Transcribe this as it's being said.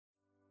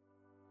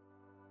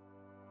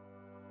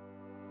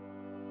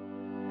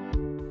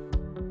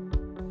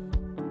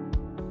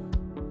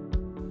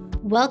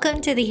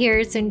Welcome to the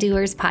Hearers and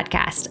Doers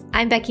podcast.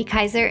 I'm Becky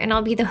Kiser, and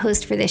I'll be the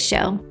host for this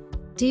show.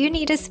 Do you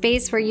need a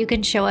space where you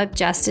can show up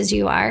just as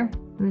you are?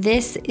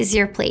 This is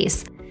your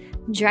place.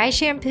 Dry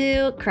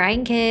shampoo,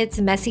 crying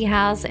kids, messy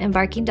house, and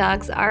barking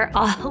dogs are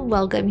all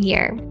welcome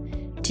here.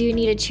 Do you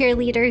need a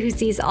cheerleader who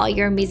sees all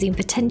your amazing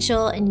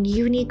potential and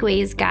unique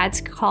ways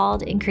God's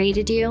called and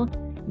created you?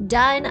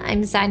 Done.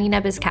 I'm signing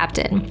up as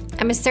captain.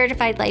 I'm a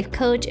certified life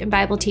coach and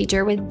Bible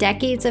teacher with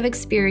decades of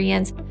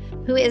experience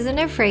who isn't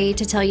afraid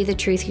to tell you the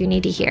truth you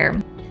need to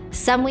hear.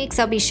 Some weeks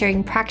I'll be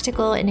sharing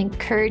practical and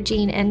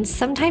encouraging and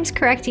sometimes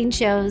correcting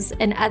shows,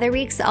 and other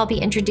weeks I'll be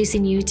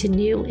introducing you to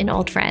new and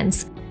old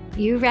friends.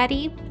 You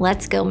ready?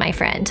 Let's go, my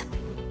friend.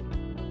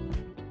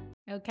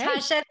 Okay.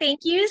 Tasha,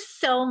 thank you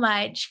so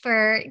much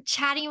for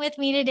chatting with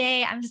me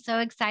today. I'm so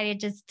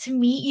excited just to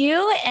meet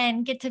you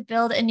and get to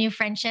build a new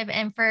friendship,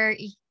 and for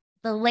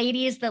the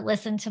ladies that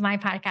listen to my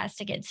podcast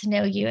to get to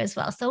know you as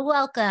well. So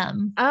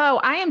welcome. Oh,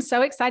 I am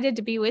so excited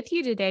to be with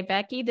you today,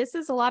 Becky. This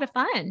is a lot of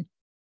fun.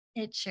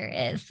 It sure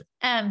is.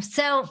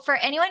 So for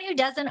anyone who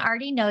doesn't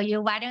already know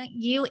you, why don't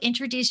you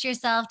introduce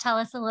yourself? Tell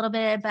us a little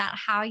bit about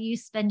how you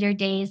spend your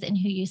days and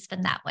who you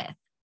spend that with.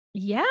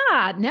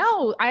 Yeah,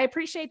 no, I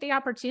appreciate the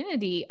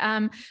opportunity.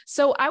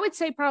 So I would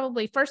say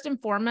probably first and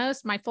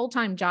foremost, my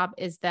full-time job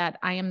is that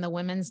I am the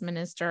women's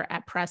minister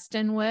at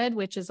Prestonwood,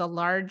 which is a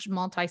large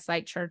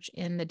multi-site church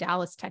in the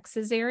Dallas,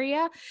 Texas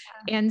area.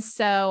 And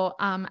so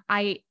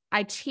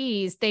I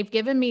tease, they've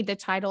given me the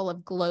title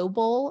of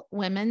global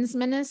women's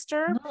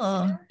minister.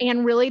 Oh.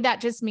 And really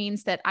that just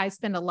means that I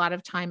spend a lot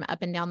of time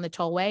up and down the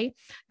tollway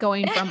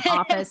going from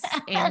office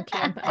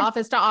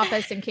to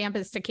office and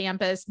campus to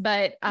campus.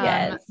 But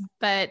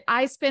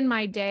I spend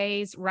my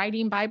days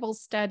writing Bible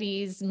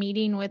studies,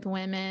 meeting with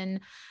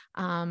women,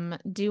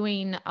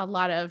 doing a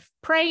lot of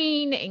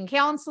praying and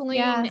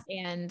counseling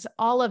and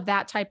all of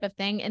that type of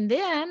thing. And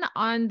then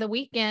on the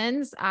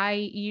weekends, I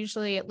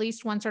usually at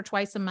least once or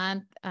twice a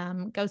month,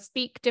 go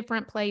speak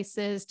different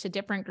places to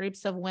different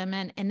groups of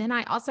women. And then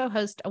I also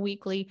host a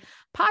weekly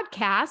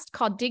podcast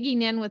called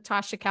Digging In with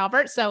Tasha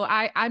Calvert. So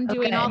I'm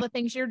doing all the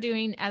things you're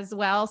doing as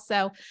well.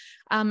 So,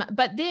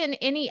 but then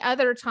any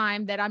other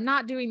time that I'm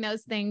not doing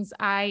those things,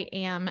 I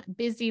am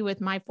busy with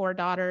my 4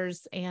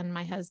 daughters and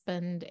my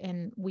husband,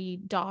 and we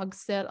dog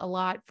sit a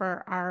lot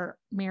for our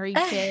married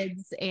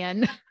kids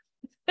and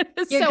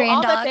so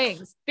all the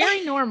things.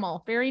 Very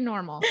normal, very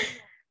normal.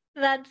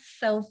 That's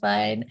so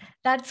fun.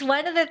 That's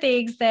one of the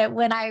things that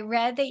when I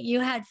read that you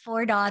had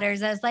 4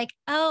 daughters, I was like,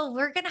 oh,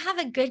 we're going to have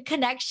a good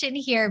connection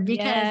here,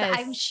 because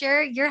I'm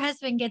sure your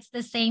husband gets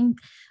the same.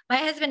 My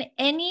husband,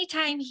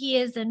 anytime he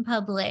is in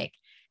public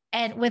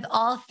and with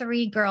all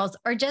 3 girls,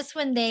 or just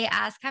when they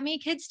ask, how many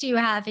kids do you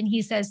have? And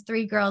he says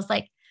 3 girls,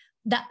 like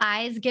the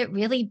eyes get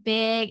really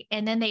big,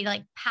 and then they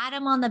like pat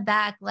him on the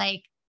back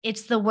like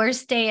it's the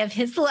worst day of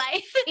his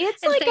life.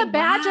 It's like a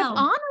badge of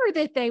honor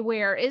that they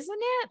wear, isn't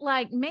it?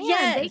 Like,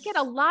 man, they get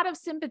a lot of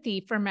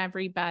sympathy from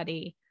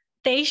everybody.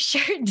 They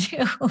sure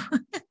do.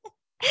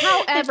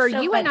 However,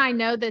 you and I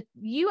know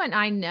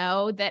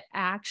that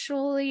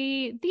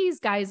actually these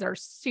guys are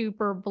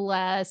super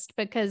blessed,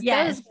 because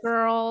those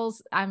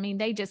girls, I mean,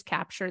 they just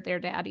capture their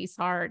daddy's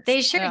hearts.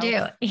 They sure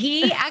do.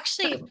 He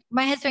actually,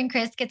 my husband,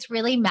 Chris, gets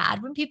really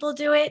mad when people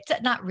do it.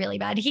 Not really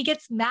mad. He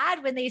gets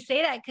mad when they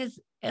say that,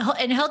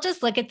 he'll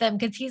just look at them,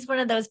 because he's one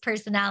of those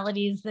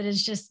personalities that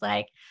is just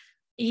like,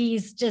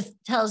 he's just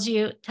tells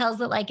it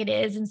like it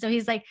is. And so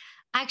he's like,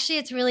 actually,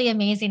 it's really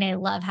amazing. I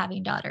love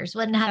having daughters.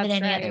 Wouldn't have it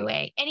any other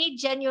way. And he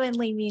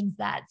genuinely means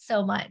that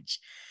so much.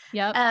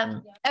 Yep.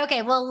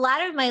 Okay. Well, a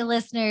lot of my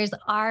listeners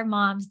are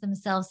moms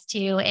themselves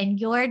too. And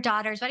your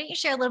daughters, why don't you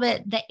share a little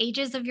bit the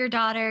ages of your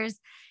daughters?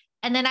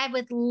 And then I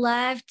would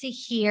love to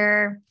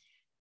hear,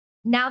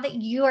 now that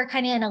you are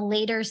kind of in a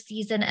later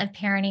season of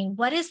parenting,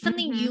 what is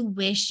something you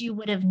wish you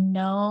would have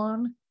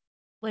known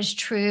was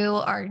true,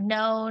 or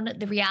known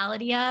the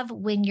reality of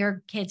when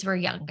your kids were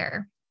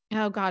younger?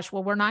 Oh gosh.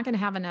 Well, we're not going to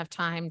have enough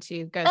time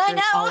to go through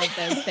all of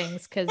those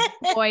things, because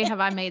boy, have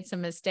I made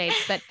some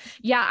mistakes. But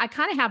yeah, I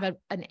kind of have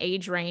an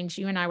age range.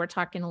 You and I were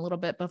talking a little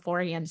bit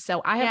beforehand.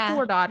 So I have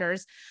 4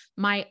 daughters.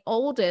 My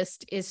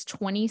oldest is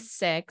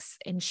 26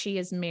 and she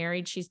is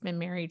married. She's been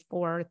married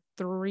for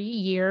 3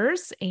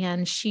 years,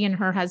 and she and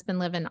her husband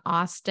live in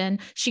Austin.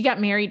 She got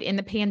married in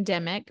the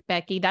pandemic,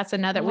 Becky. That's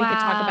another, we could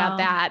talk about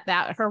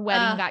that her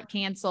wedding got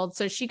canceled.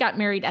 So she got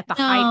married at the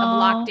height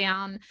of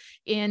lockdown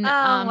in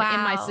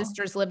my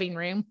sister's living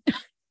room.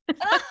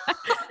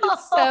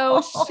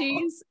 So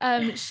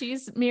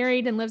she's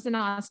married and lives in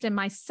Austin.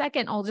 My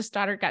second oldest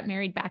daughter got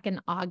married back in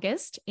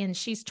August, and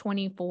she's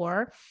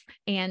 24,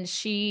 and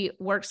she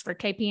works for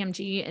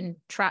KPMG, and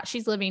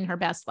she's living her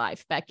best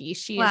life, Becky.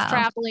 She is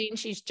traveling,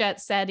 she's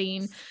jet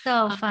setting.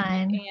 So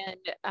fun.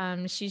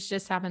 And she's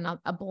just having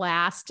a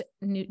blast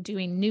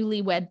doing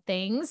newlywed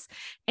things.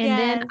 And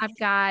then I've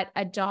got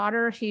a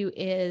daughter who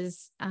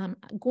is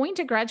going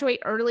to graduate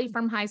early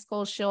from high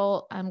school.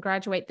 She'll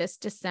graduate this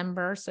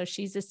December. So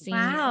she's a senior.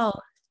 Wow.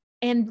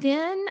 And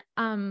then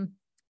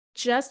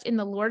just in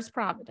the Lord's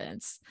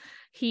providence,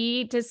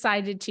 he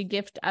decided to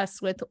gift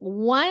us with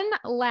one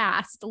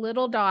last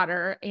little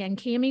daughter, and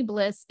Cammie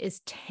Bliss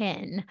is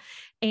 10.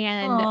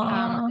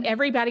 And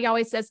everybody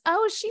always says,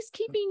 oh, she's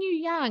keeping you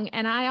young.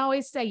 And I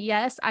always say,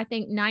 yes, I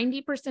think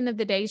 90% of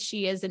the days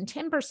she is, and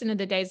 10% of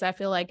the days I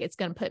feel like it's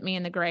going to put me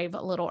in the grave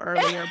a little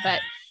earlier,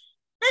 but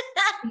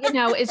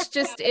it's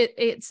just,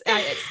 it's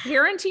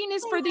parenting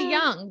is for the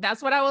young.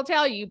 That's what I will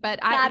tell you, but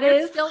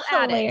we're still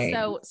hilarious.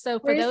 At it. So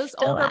for those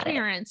older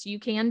parents, you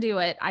can do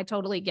it. I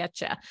totally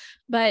get you,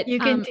 but you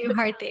can do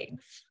hard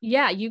things.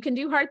 Yeah, you can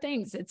do hard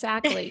things.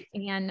 Exactly.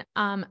 And,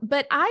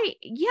 but I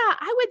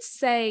would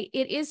say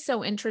it is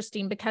so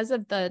interesting because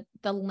of the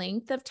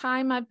length of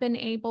time I've been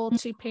able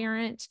to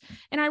parent.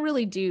 And I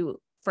really do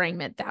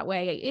frame it that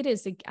way.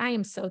 I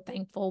am so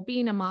thankful.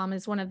 Being a mom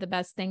is one of the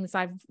best things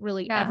I've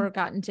really ever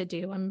gotten to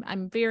do.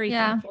 I'm very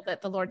thankful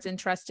that the Lord's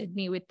entrusted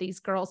me with these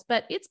girls,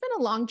 but it's been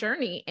a long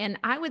journey. And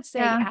I would say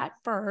at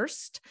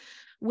first,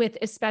 with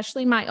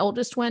especially my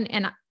oldest one,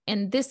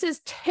 and this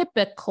is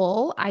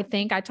typical. I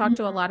think I talked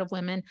to a lot of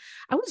women.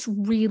 I was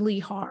really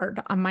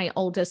hard on my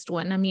oldest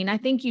one. I mean, I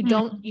think you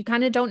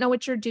kind of don't know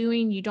what you're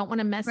doing. You don't want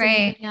to mess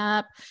anything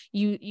up.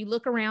 You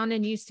look around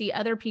and you see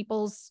other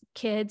people's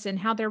kids and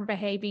how they're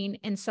behaving.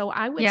 And so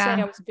I would say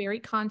I was very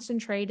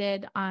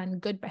concentrated on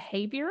good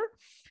behavior.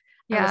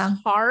 I was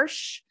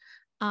harsh.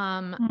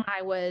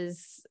 I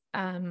was,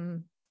 I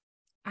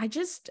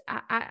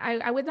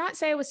would not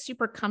say I was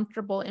super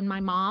comfortable in my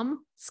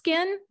mom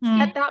skin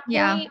at that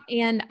point.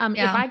 And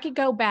if I could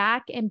go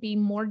back and be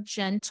more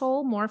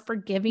gentle, more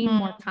forgiving,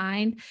 more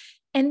kind.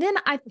 And then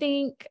I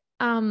think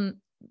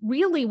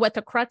really what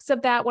the crux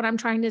of that, what I'm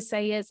trying to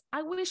say is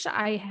I wish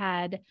I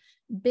had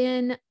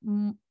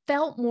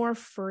felt more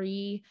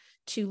free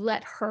to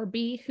let her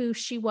be who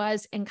she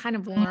was and kind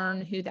of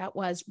learn who that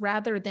was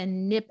rather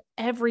than nip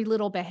every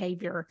little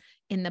behavior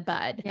in the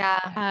bud.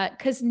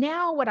 Cause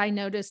now what I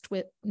notice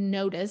with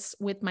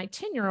my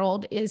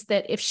 10-year-old is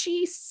that if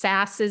she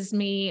sasses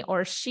me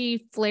or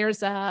she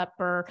flares up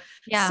or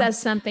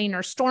says something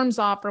or storms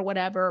off or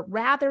whatever,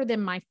 rather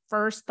than my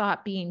first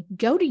thought being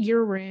go to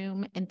your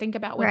room and think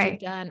about what you've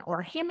done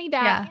or hand me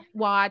that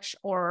watch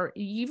or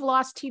you've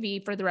lost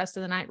TV for the rest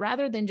of the night,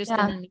 rather than just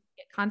an immediate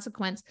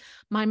consequence,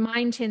 my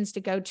mind tends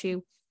to go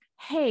to,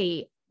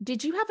 hey,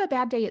 did you have a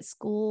bad day at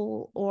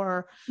school?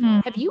 Or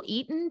have you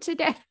eaten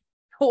today?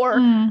 Or,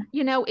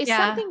 is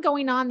something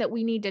going on that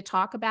we need to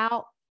talk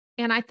about?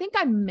 And I think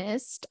I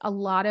missed a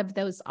lot of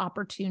those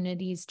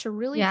opportunities to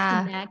really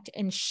connect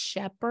and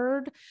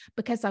shepherd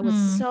because I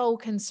was so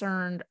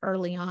concerned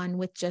early on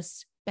with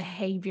just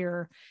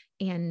behavior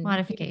and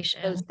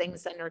modification, those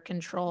things under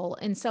control.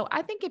 And so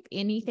I think if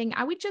anything,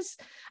 I would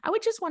just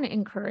want to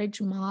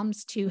encourage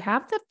moms to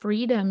have the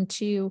freedom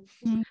to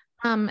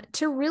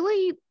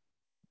really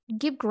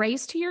give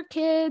grace to your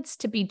kids,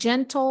 to be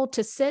gentle,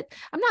 to sit.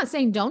 I'm not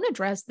saying don't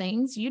address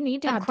things. You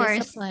need to have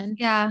discipline.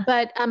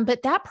 But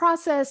that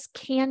process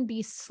can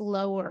be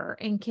slower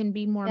and can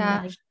be more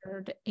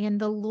measured. And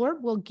the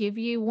Lord will give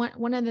you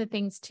one of the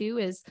things too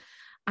is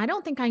I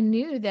don't think I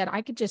knew that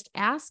I could just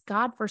ask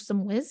God for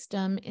some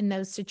wisdom in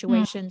those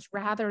situations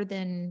rather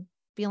than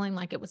feeling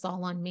like it was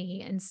all on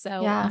me. And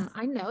so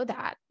I know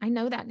that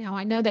now.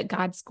 I know that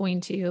God's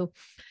going to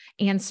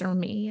answer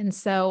me. And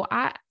so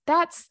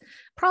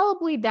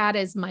that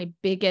is my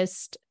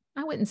biggest,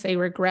 I wouldn't say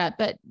regret,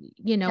 but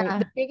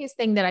the biggest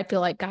thing that I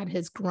feel like God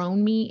has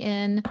grown me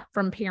in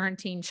from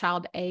parenting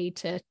child A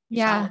to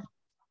child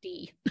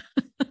D.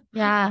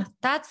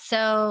 That's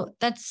so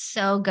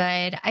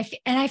good.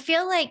 I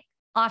feel like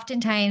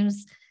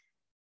oftentimes,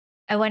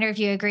 I wonder if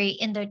you agree,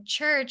 in the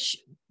church,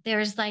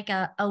 there's like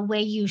a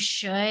way you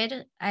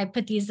should, I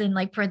put these in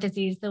like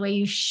parentheses, the way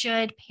you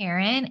should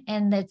parent.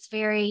 And that's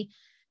very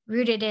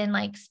rooted in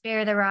like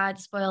spare the rod,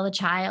 spoil the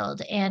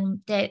child.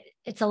 And that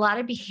it's a lot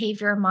of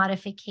behavior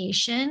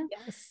modification.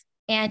 Yes.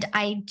 And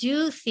I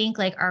do think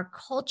like our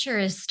culture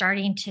is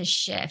starting to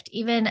shift.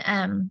 Even,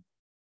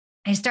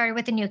 I started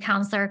with a new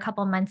counselor a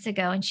couple months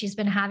ago, and she's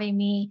been having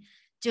me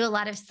do a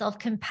lot of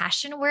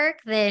self-compassion work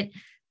that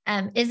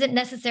isn't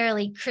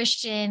necessarily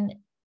Christian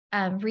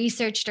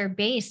researched or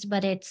based,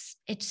 but it's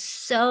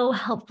so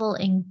helpful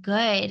and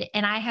good.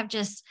 And I have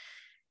just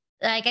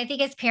like, I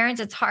think as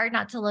parents, it's hard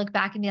not to look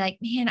back and be like,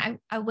 man,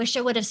 I wish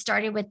I would have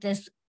started with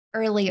this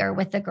earlier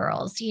with the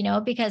girls,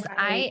 because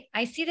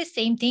I see the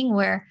same thing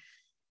where,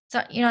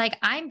 so, like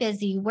I'm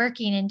busy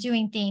working and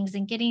doing things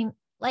and getting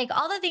like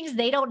all the things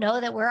they don't know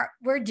that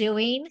we're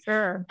doing.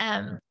 Sure.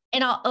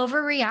 And I'll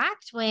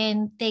overreact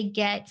when they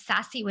get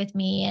sassy with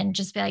me and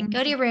just be like,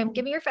 go to your room,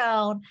 give me your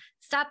phone,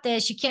 stop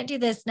this. You can't do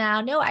this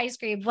now. No ice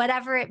cream,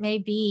 whatever it may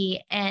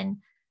be. And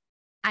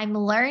I'm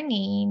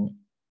learning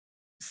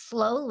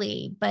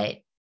slowly, but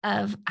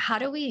of how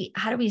do we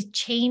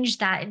change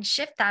that and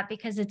shift that,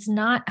 because it's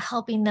not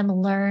helping them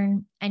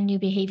learn a new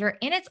behavior.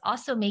 And it's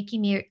also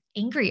making me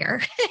angrier.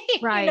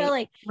 Right.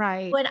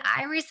 When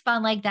I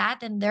respond like that,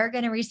 then they're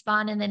going to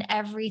respond and then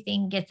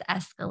everything gets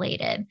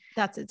escalated.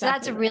 That's exactly so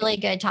that's really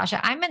good, Tasha.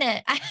 I'm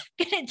going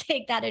to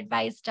take that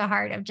advice to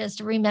heart of just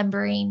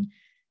remembering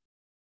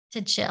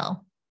to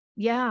chill.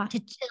 to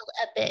chill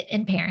a bit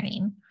in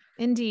parenting.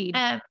 Indeed.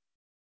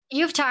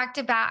 You've talked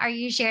about, or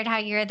you shared how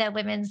you're the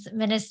women's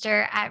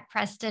minister at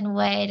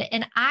Prestonwood.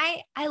 And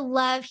I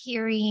love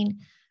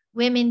hearing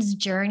women's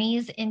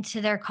journeys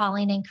into their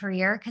calling and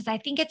career, because I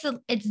think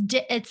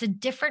it's a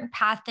different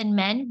path than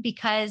men,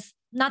 because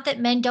not that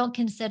men don't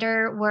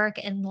consider work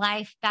and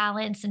life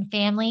balance and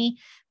family,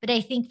 but I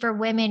think for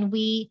women,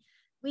 we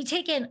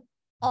take in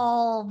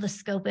all the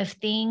scope of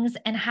things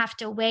and have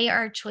to weigh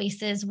our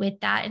choices with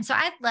that. And so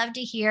I'd love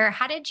to hear,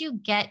 how did you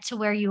get to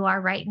where you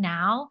are right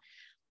now?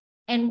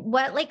 And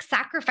what like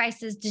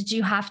sacrifices did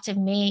you have to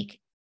make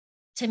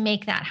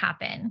that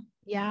happen?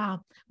 Yeah.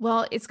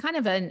 Well, it's kind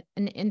of an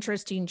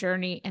interesting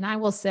journey. And I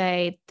will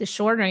say the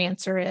shorter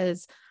answer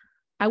is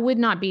I would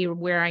not be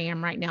where I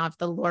am right now if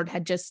the Lord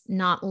had just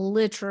not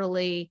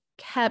literally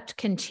kept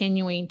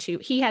continuing to,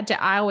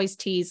 I always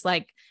tease,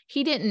 like,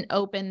 he didn't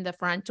open the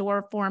front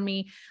door for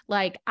me.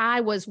 Like,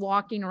 I was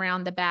walking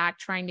around the back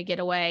trying to get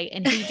away,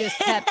 and he just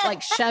kept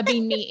like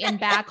shoving me in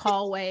back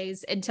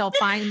hallways until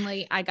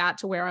finally I got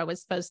to where I was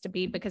supposed to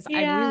be, because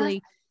I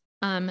really,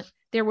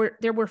 there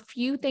were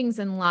few things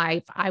in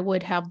life I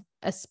would have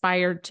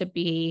aspired to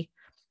be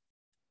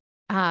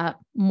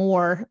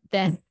more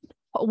than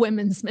a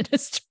women's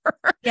minister.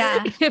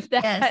 Yeah.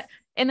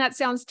 And that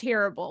sounds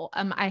terrible.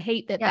 I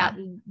hate that,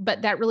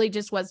 but that really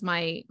just was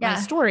my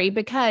story,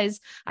 because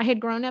I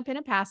had grown up in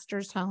a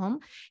pastor's home,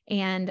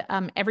 and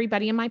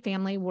everybody in my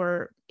family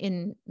were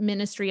in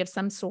ministry of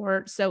some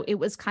sort. So it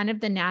was kind of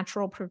the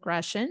natural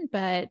progression,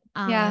 but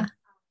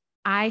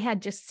I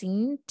had just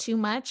seen too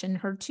much and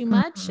heard too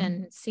much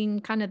and seen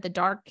kind of the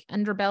dark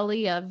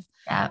underbelly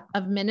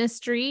of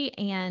ministry.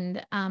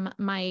 And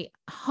my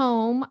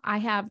home,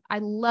 I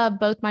love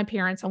both my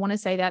parents. I want to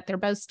say that they're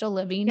both still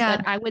living,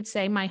 but I would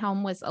say my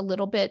home was a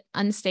little bit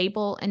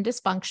unstable and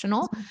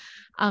dysfunctional,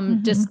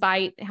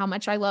 despite how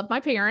much I love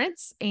my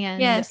parents.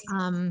 And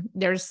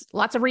there's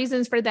lots of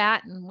reasons for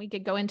that, and we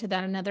could go into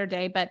that another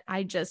day, but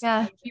I just,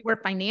 we were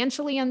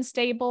financially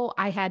unstable.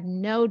 I had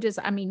no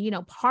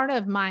part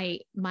of my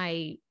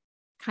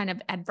kind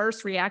of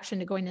adverse reaction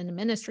to going into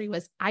ministry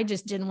was I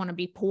just didn't want to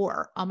be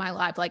poor all my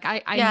life. Like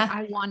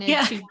I wanted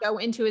to go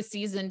into a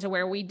season to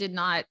where we did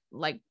not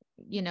we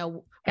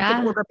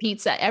could order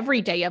pizza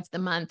every day of the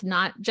month,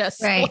 not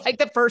just like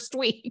the first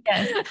week.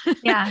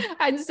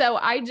 And so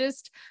I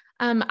just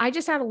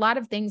had a lot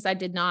of things I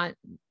did not,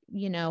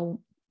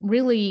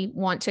 really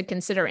want to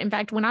consider. In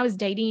fact, when I was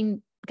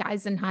dating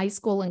guys in high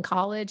school and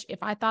college, if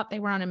I thought they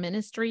were on a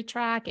ministry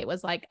track, it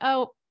was like,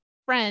 oh,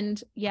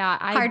 friend.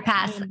 Hard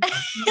pass. I'm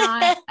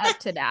not up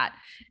to that.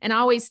 And I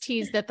always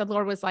tease that the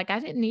Lord was like, I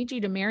didn't need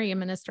you to marry a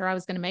minister. I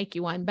was going to make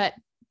you one. But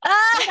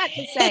I got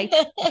to say,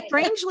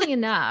 strangely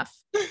enough,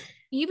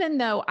 even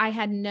though I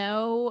had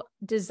no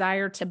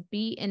desire to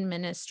be in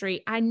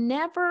ministry,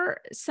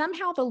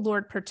 somehow the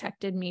Lord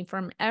protected me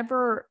from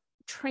ever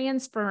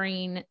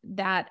transferring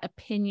that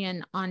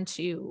opinion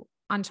onto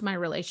my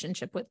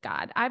relationship with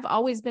God. I've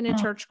always been a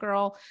church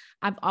girl.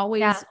 I've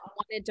always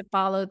wanted to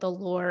follow the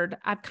Lord.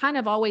 I've kind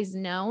of always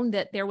known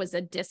that there was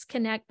a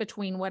disconnect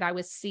between what I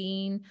was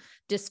seeing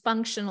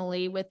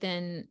dysfunctionally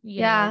within,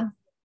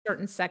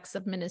 certain sects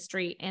of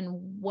ministry and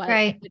what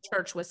the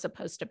church was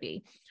supposed to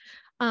be.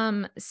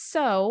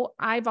 So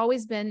I've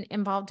always been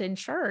involved in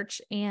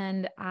church,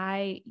 and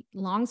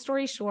long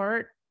story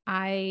short,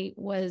 I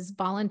was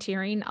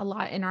volunteering a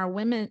lot in our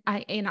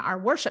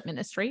worship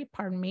ministry,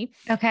 pardon me.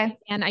 Okay.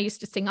 And I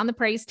used to sing on the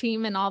praise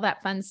team and all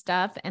that fun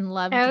stuff, and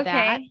loved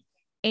that.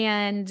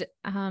 And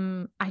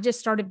I just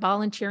started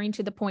volunteering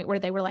to the point where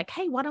they were like,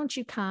 hey, why don't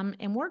you come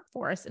and work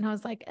for us? And I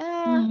was like,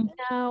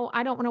 no,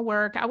 I don't want to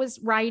work. I was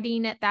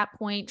writing at that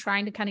point,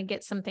 trying to kind of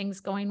get some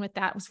things going with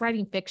that. I was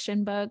writing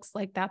fiction books.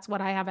 Like, that's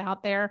what I have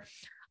out there.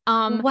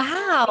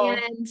 Wow.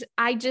 And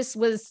I just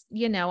was,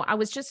 I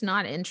was just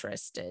not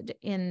interested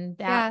in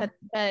that,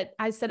 but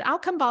I said, I'll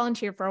come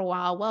volunteer for a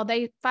while. Well,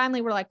 they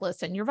finally were like,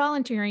 listen, you're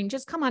volunteering,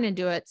 just come on and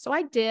do it. So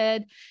I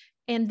did.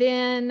 And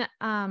then,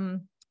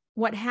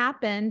 what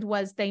happened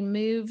was they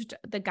moved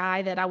the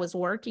guy that I was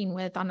working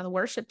with on the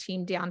worship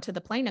team down to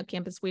the Plano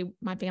campus.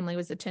 My family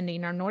was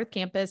attending our North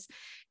campus.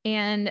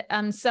 And,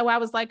 so I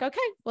was like, okay,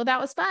 well, that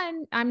was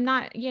fun. I'm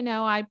not,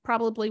 I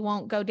probably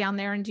won't go down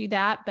there and do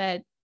that,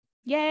 but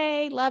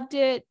yay, loved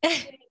it,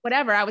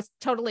 whatever. I was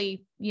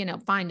totally,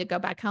 fine to go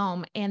back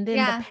home. And then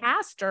the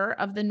pastor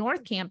of the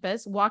North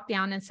campus walked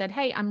down and said,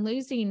 hey, I'm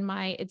losing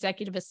my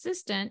executive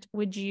assistant.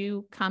 Would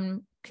you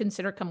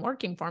consider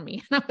working for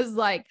me? And I was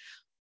like,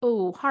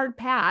 oh, hard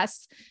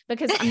pass,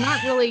 because I'm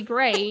not really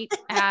great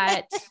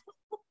at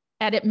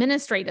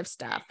administrative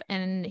stuff.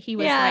 And he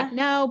was like,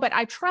 no, but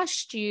I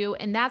trust you.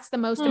 And that's the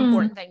most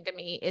important thing to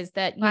me, is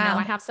that,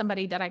 I have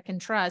somebody that I can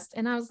trust.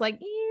 And I was like,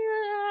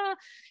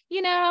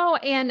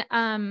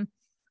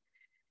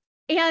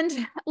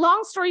 and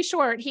long story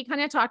short, he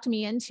kind of talked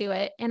me into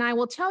it. And I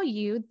will tell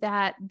you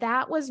that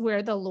was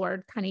where the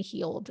Lord kind of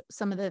healed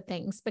some of the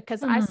things,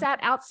 because I sat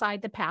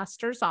outside the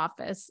pastor's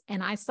office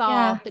and I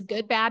saw the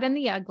good, bad, and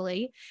the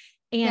ugly.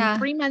 And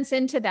 3 months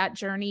into that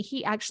journey,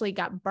 he actually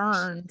got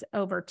burned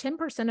over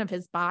 10% of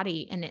his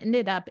body and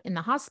ended up in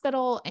the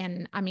hospital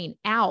and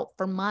out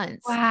for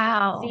months.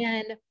 Wow.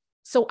 And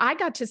so I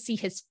got to see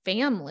his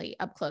family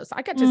up close.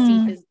 I got to see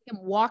him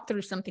walk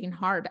through something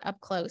hard up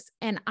close.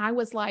 And I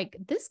was like,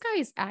 this guy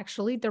is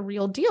actually the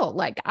real deal.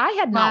 Like, I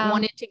had not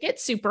wanted to get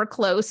super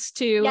close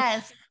to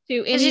anybody.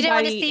 Because you didn't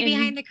want to see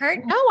behind the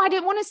curtain. No, I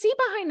didn't want to see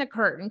behind the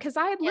curtain because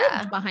I had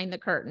lived behind the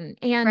curtain.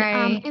 And,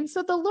 and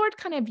so the Lord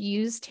kind of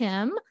used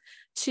him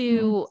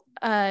to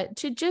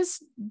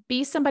just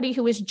be somebody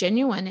who was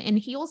genuine and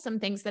heal some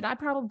things that I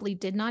probably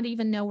did not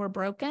even know were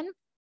broken.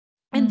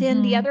 And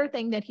then the other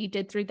thing that he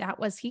did through that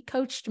was he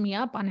coached me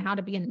up on how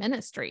to be in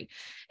ministry.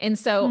 And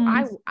so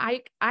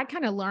I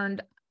kind of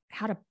learned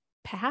how to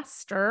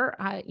pastor.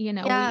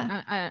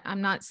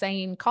 I'm not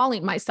saying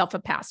calling myself a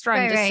pastor.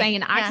 I'm just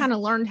saying I kind of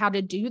learned how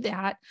to do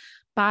that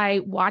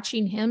by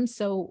watching him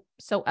so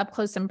up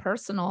close and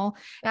personal.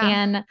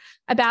 And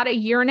about a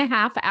year and a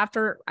half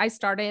after I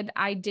started,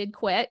 I did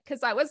quit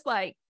because I was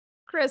like,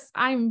 Chris,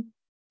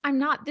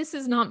 this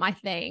is not my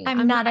thing.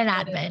 I'm not an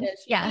admin.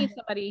 You need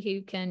somebody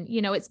who can,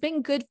 it's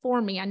been good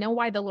for me. I know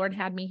why the Lord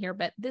had me here,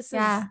 but this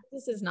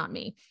is not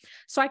me.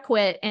 So I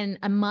quit. And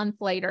a month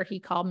later, he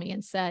called me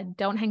and said,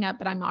 don't hang up,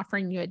 but I'm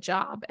offering you a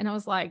job. And I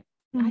was like,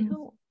 I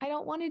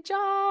don't want a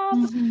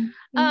job.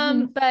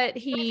 But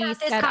he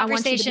said, I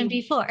want you to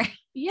be before.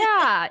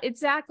 Yeah,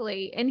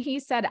 exactly. And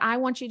he said, I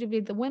want you to be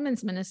the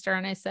women's minister.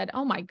 And I said,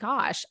 oh my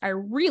gosh, I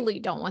really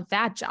don't want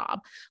that job.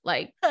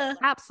 Like,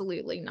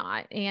 absolutely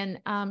not. And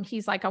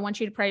he's like, I want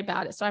you to pray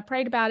about it. So I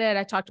prayed about it.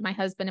 I talked to my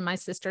husband and my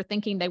sister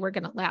thinking they were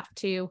going to laugh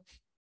too.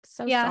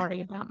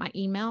 Sorry about my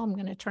email. I'm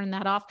going to turn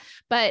that off.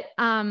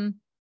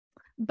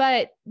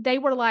 But they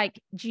were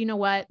like, do you know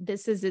what?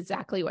 This is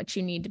exactly what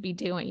you need to be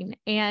doing.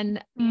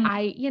 And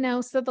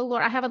so the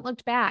Lord, I haven't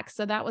looked back.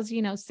 So that was,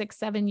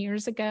 6-7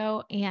 years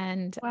ago.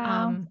 And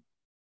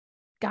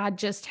God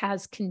just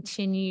has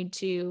continued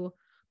to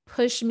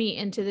push me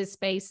into the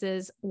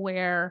spaces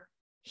where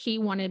he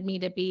wanted me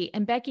to be.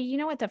 And Becky, you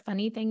know what the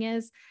funny thing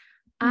is?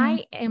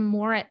 I am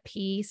more at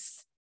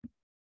peace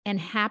and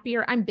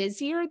happier. I'm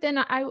busier than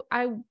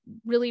I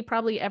really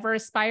probably ever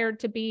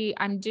aspired to be.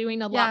 I'm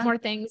doing a lot more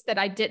things that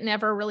I didn't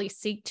ever really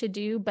seek to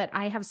do, but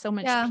I have so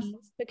much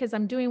peace because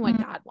I'm doing what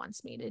God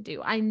wants me to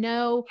do. I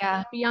know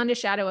beyond a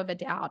shadow of a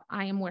doubt,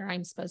 I am where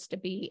I'm supposed to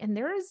be. And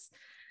there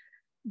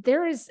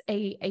is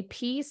a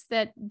peace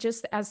that,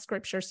 just as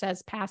scripture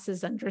says,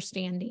 passes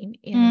understanding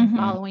in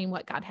following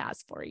what God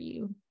has for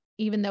you,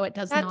 even though it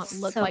does not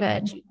look like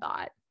what you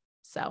thought.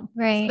 So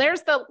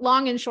there's the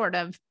long and short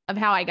of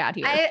how I got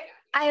here.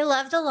 I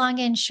love the long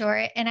and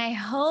short. And I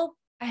hope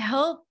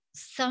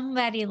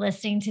somebody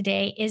listening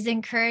today is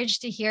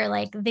encouraged to hear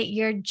that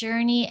your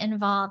journey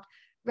involved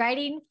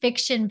writing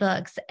fiction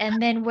books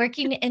and then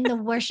working in the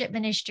worship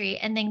ministry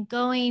and then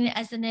going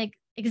as an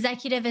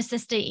executive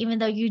assistant, even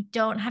though you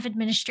don't have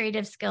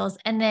administrative skills,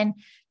 and then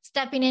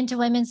stepping into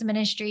women's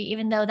ministry,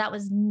 even though that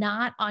was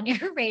not on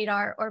your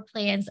radar or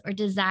plans or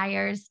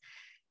desires.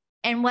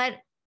 And what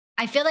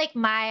I feel like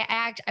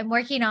I'm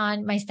working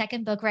on my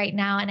second book right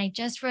now. And I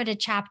just wrote a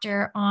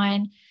chapter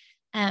on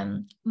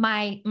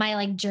my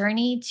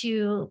journey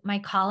to my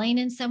calling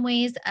in some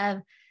ways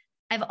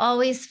I've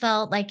always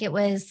felt like it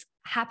was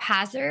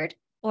haphazard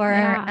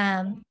or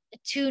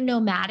too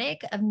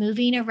nomadic, of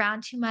moving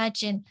around too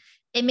much. And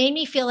it made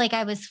me feel like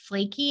I was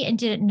flaky and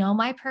didn't know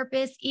my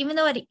purpose, even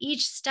though at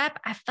each step,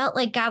 I felt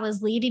like God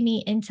was leading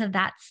me into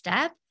that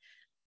step,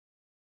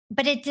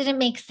 but it didn't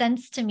make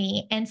sense to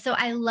me. And so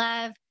I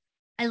love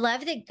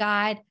that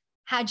God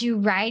had you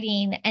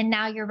writing, and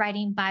now you're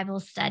writing Bible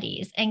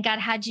studies, and God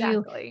had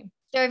you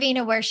serving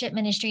a worship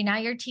ministry. Now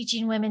you're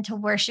teaching women to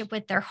worship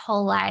with their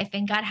whole life.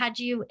 And God had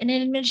you in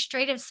an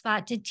administrative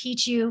spot to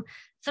teach you.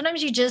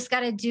 Sometimes you just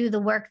got to do the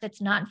work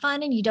that's not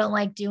fun and you don't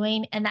like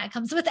doing. And that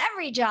comes with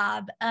every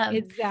job.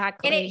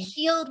 Exactly. And it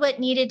healed what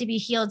needed to be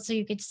healed so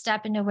you could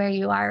step into where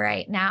you are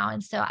right now.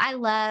 And so I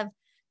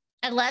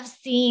love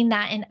seeing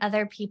that in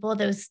other people,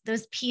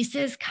 those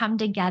pieces come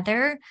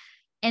together.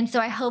 And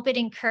so I hope it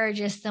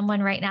encourages someone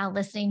right now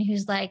listening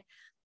who's like,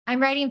 I'm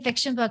writing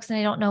fiction books and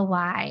I don't know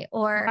why,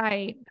 or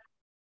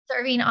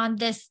serving on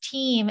this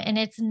team and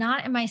it's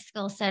not in my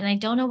skill set and I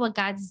don't know what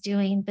God's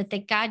doing, but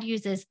that God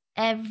uses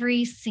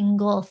every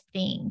single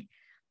thing.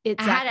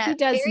 Exactly. He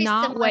does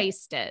not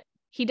waste it.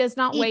 He does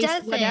not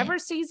waste whatever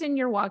season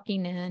you're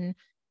walking in.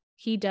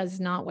 He does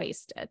not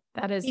waste it.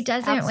 That is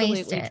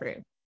absolutely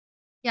true.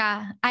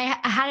 Yeah. I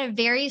had a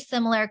very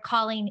similar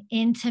calling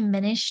into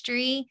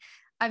ministry.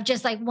 Of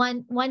just like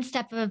one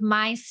step of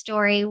my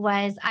story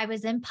was I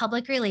was in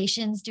public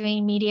relations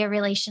doing media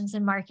relations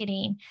and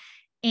marketing.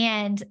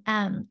 And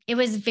it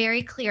was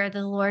very clear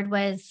the Lord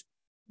was,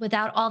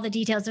 without all the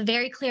details,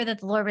 very clear that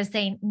the Lord was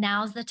saying,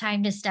 now's the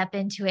time to step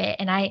into it.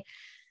 And I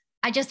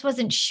just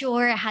wasn't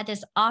sure. I had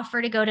this offer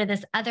to go to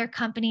this other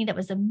company that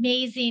was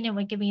amazing and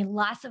would give me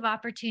lots of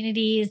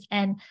opportunities.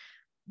 And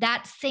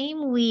that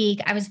same week,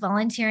 I was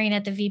volunteering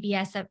at the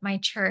VBS at my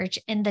church,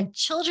 and the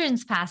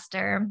children's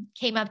pastor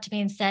came up to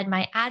me and said,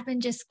 my admin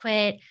just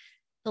quit.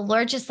 the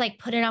Lord just like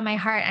put it on my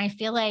heart. And I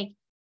feel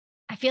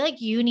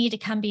like you need to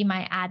come be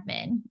my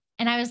admin.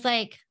 And I was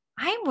like,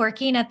 I'm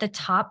working at the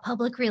top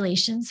public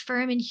relations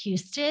firm in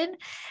Houston.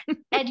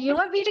 And you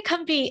want me to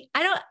come be,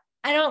 I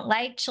don't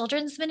like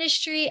children's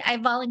ministry. I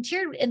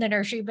volunteered in the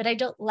nursery, but I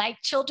don't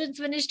like children's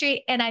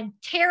ministry. And I'm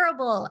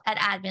terrible at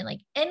admin,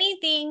 like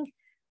anything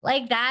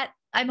like that.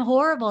 I'm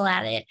horrible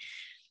at it.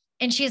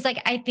 And she's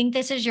like, I think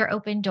this is your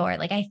open door.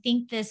 Like, I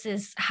think this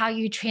is how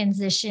you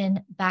transition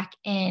back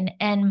in.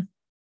 And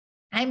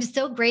I'm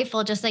so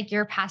grateful, just like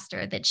your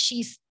pastor, that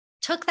she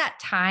took that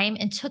time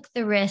and took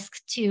the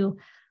risk to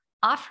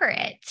offer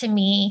it to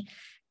me.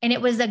 And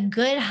it was a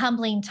good,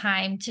 humbling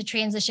time to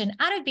transition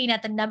out of being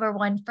at the number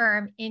one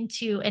firm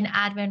into an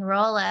admin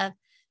role of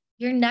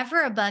you're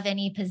never above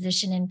any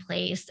position in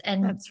place.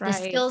 And That's right.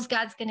 The skills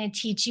God's going to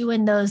teach you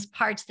in those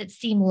parts that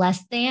seem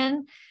less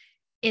than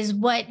is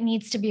what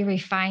needs to be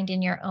refined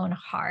in your own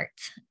heart.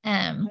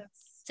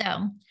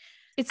 So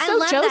it's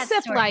so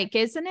Joseph-like,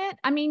 isn't it?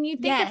 I mean, you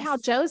think of how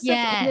Joseph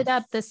ended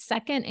up the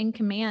second in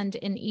command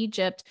in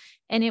Egypt,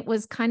 and it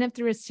was kind of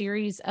through a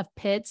series of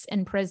pits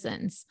and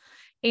prisons.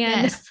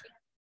 And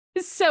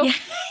so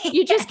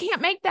you just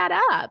can't make that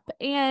up.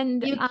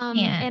 And,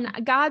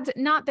 and God's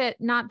not that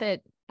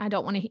I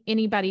don't want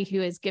anybody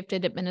who is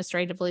gifted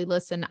administratively.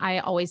 Listen, I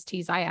always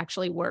tease, I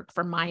actually work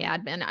for my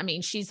admin. I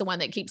mean, she's the one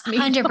that keeps me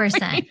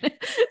 100%.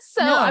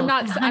 So no, I'm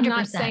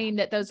not saying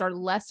that those are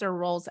lesser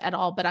roles at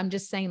all, but I'm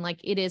just saying like,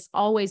 it is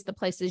always the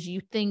places you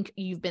think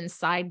you've been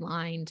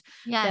sidelined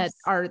that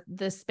are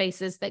the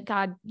spaces that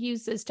God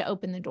uses to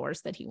open the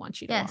doors that he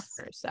wants you to walk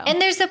through. So,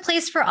 and there's a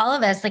place for all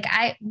of us. Like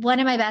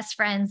one of my best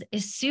friends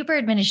is super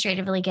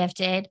administratively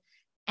gifted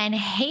and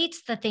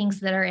hates the things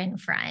that are in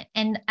front.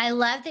 And I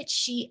love that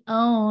she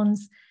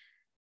owns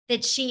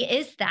that she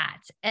is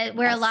that,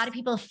 where a lot of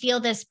people feel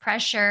this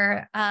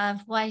pressure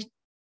of, well,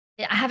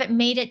 I haven't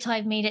made it till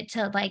I've made it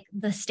to like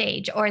the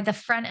stage or the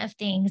front of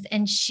things.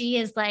 And she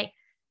is like,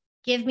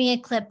 give me a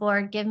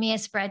clipboard, give me a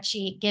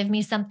spreadsheet, give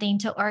me something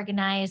to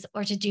organize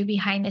or to do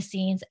behind the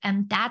scenes.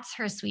 And that's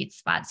her sweet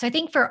spot. So I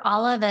think for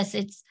all of us,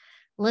 it's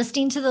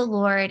listening to the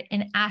Lord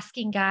and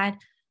asking God,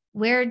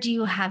 where do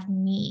you have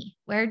me?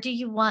 Where do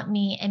you want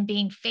me? And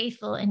being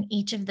faithful in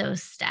each of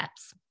those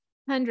steps.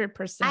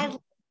 100%. I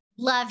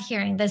love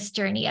hearing this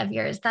journey of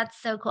yours.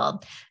 That's so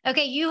cool.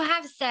 Okay. You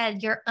have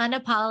said you're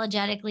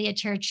unapologetically a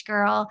church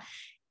girl.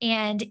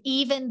 And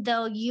even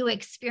though you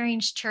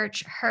experienced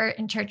church hurt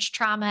and church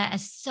trauma,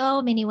 as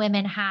so many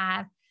women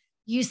have,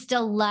 you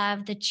still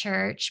love the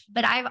church.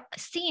 But I've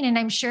seen, and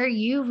I'm sure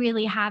you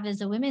really have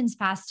as a women's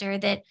pastor,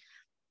 that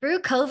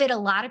through COVID, a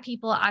lot of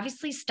people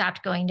obviously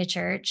stopped going to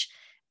church.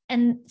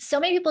 And so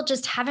many people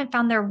just haven't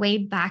found their way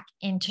back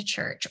into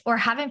church or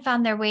haven't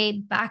found their way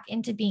back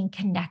into being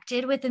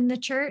connected within the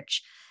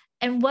church.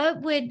 And what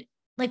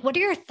are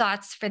your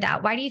thoughts for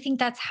that? Why do you think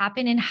that's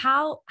happened? And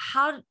how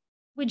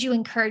would you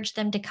encourage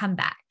them to come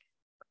back?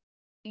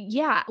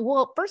 Yeah.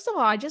 Well, first of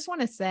all, I just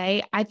want to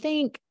say, I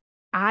think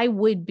I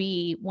would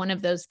be one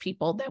of those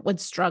people that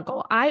would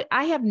struggle. I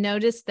have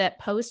noticed that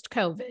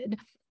post-COVID,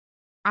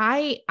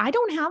 I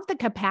don't have the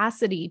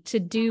capacity to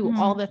do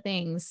all the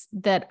things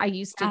that I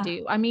used to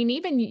do. I mean,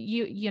 even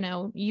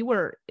you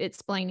were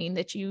explaining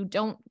that you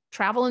don't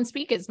travel and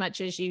speak as much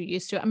as you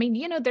used to. I mean,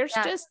 there's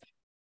just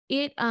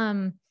it.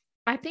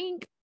 I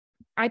think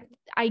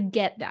I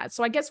get that.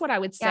 So I guess what I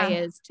would say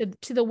is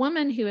to the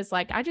woman who is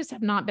like, I just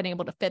have not been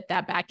able to fit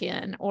that back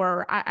in,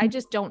 or I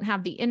just don't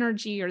have the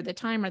energy or the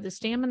time or the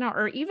stamina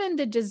or even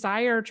the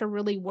desire to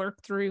really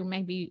work through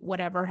maybe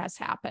whatever has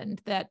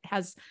happened that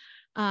has,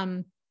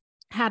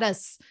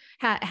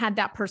 had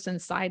that person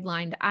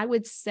sidelined. I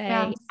would say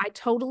I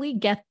totally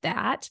get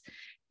that.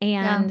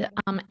 And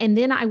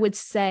then I would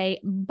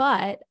say,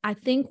 but I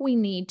think we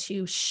need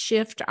to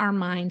shift our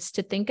minds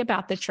to think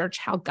about the church,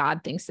 how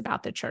God thinks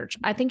about the church.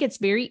 I think it's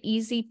very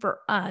easy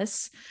for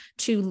us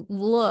to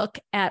look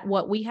at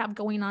what we have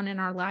going on in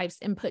our lives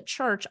and put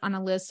church on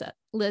a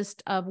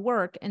list of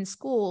work and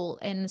school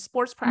and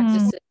sports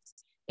practices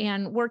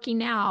and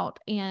working out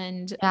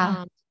and,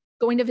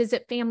 going to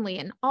visit family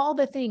and all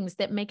the things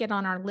that make it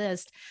on our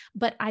list.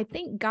 But I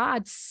think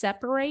God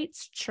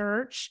separates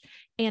church,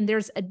 and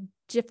there's a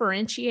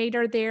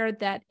differentiator there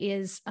that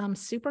is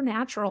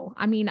supernatural.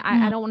 I mean,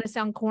 I don't want to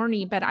sound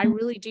corny, but I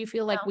really do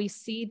feel like we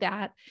see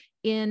that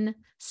in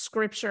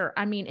scripture.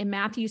 I mean, in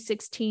Matthew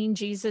 16,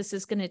 Jesus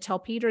is going to tell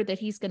Peter that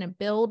he's going to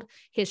build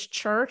his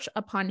church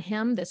upon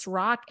him, this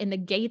rock, and the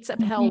gates of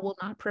hell will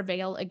not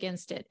prevail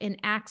against it. In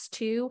Acts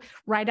 2,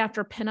 right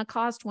after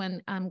Pentecost,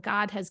 when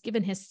God has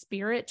given his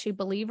spirit to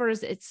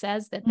believers, it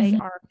says that they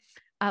are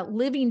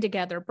living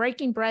together,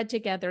 breaking bread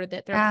together,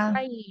 that they're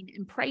praying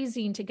and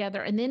praising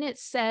together. And then it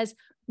says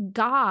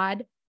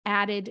God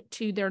added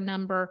to their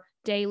number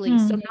daily.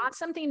 So not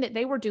something that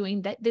they were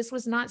doing, that this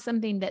was not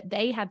something that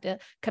they had the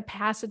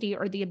capacity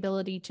or the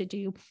ability to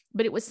do,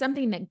 but it was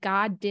something that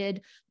God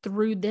did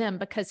through them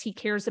because he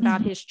cares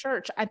about his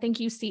church. I think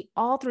you see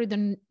all through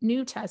the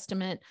New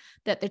Testament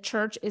that the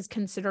church is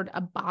considered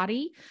a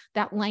body.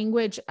 That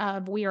language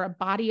of we are a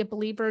body of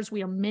believers.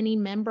 We are many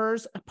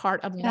members, a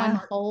part of one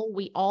whole.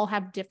 We all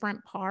have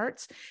different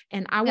parts.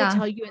 And I will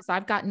tell you, as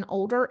I've gotten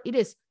older, it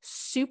is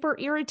super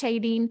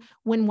irritating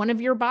when one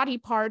of your body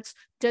parts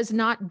does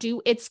not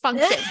do its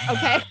function.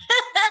 Okay.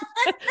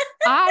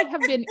 I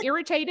have been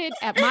irritated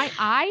at my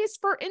eyes,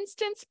 for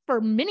instance,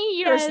 for many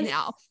years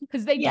now,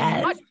 because they do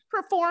not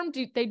perform,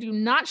 they do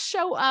not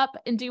show up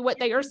and do what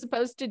they are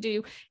supposed to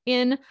do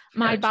in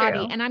my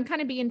body. And I'm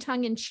kind of being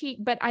tongue in cheek,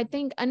 but I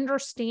think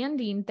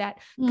understanding that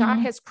God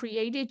has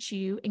created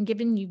you and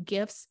given you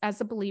gifts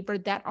as a believer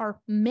that are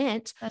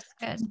meant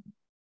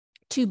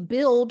to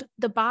build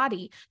the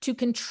body, to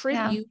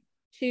contribute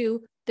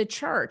to the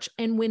church.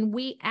 And when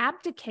we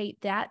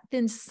abdicate that,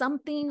 then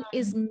something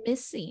is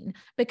missing,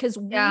 because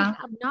we have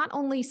not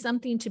only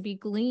something to be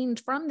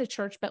gleaned from the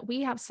church, but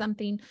we have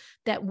something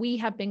that we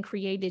have been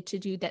created to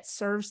do that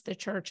serves the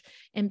church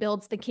and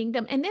builds the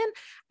kingdom. And then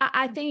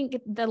I think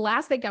the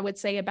last thing I would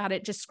say about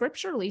it, just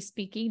scripturally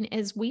speaking,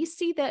 is we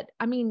see that,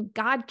 I mean,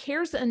 God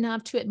cares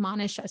enough to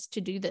admonish us to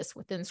do this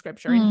within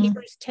scripture. In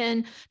Hebrews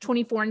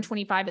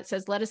 10:24-25, it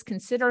says, let us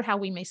consider how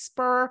we may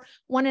spur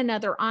one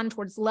another on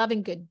towards love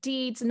and good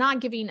deeds, not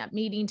giving up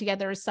meeting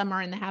together as some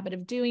are in the habit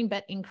of doing,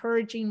 but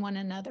encouraging one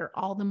another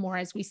all the more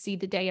as we see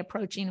the day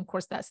approaching. Of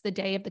course, that's the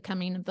day of the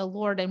coming of the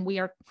Lord. And we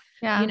are,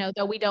 you know,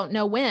 though we don't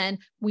know when,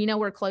 we know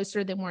we're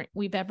closer than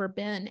we've ever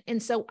been.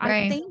 And so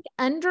I think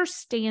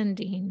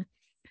understanding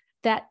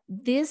that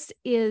this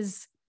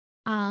is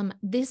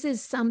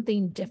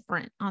something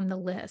different on the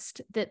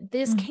list, that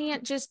this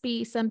can't just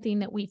be something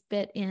that we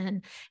fit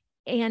in.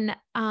 And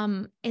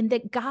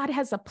that God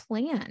has a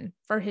plan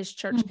for his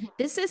church.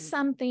 This is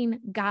something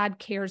God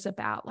cares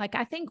about. Like,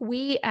 I think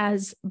we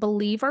as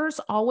believers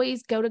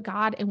always go to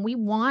God and we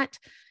want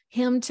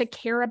him to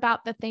care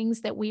about the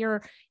things that we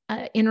are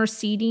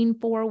interceding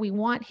for. We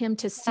want him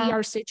to see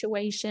our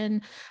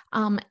situation.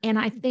 And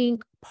I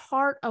think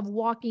part of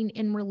walking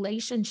in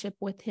relationship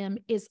with him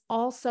is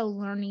also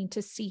learning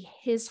to see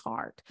his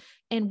heart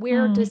and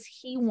where does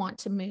he want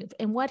to move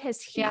and what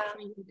has he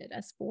created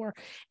us for.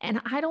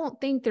 And I don't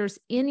think there's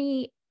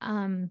any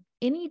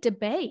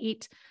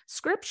debate,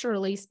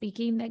 scripturally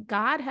speaking, that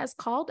God has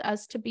called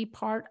us to be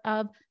part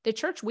of the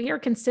church. We are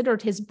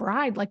considered his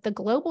bride, like the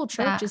global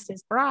church is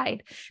his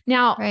bride.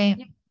 Now,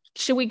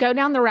 should we go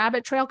down the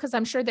rabbit trail? Because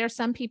I'm sure there's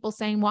some people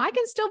saying, well, I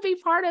can still be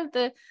part of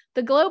the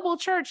global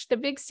church, the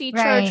Big C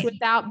church,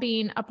 without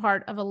being a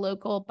part of a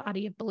local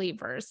body of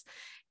believers.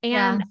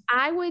 And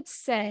I would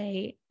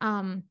say,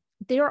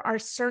 there are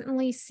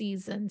certainly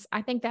seasons.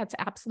 I think that's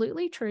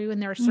absolutely true.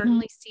 And there are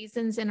certainly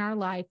seasons in our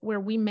life where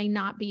we may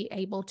not be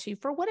able to,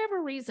 for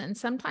whatever reason.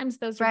 Sometimes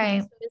those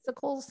are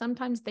physical.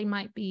 Sometimes they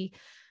might be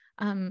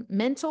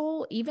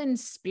mental, even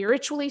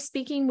spiritually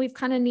speaking. We've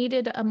kind of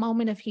needed a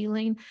moment of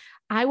healing.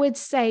 I would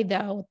say,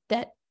 though,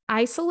 that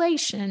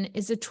isolation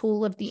is a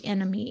tool of the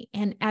enemy.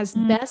 And as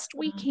best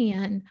we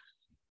can,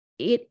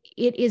 it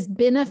is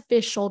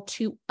beneficial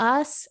to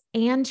us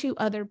and to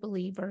other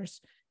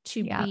believers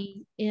to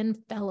be in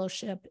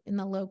fellowship in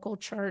the local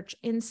church.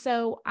 And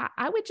so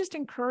I would just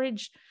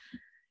encourage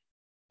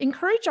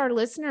our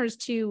listeners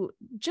to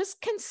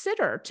just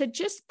consider, to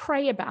just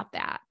pray about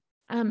that.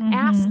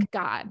 Ask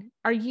God,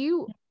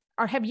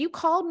 have you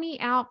called me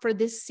out for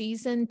this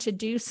season to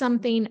do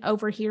something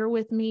over here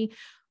with me?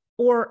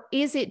 Or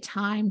is it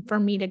time for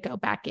me to go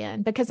back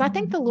in? Because I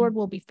think the Lord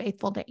will be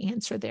faithful to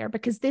answer there,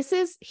 because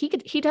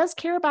he does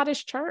care about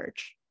his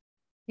church.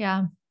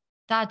 Yeah.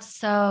 I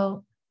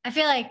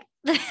feel like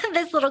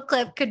this little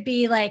clip could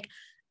be like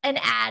an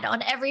ad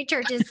on every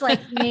church's like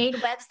main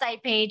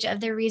website page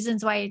of the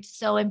reasons why it's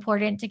so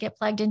important to get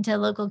plugged into a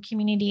local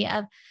community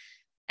of,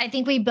 I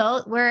think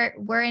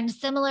we're in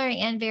similar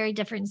and very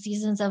different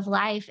seasons of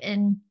life.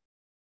 And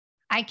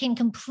I can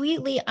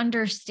completely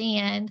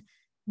understand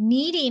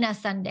needing a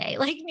Sunday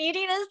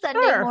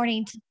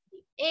morning to be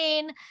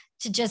in,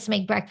 to just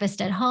make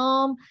breakfast at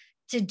home,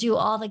 to do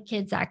all the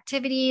kids'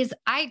 activities.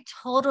 I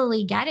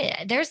totally get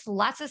it. There's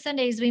lots of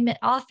Sundays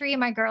all three of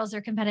my girls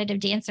are competitive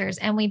dancers,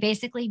 and we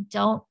basically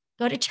don't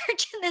go to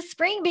church in the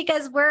spring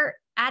because we're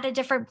at a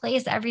different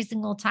place every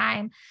single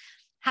time.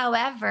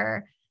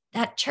 However,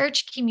 that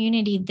church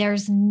community,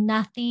 there's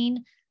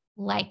nothing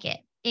like it.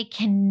 It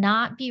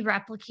cannot be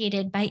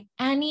replicated by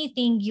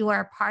anything you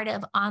are a part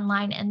of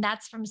online. And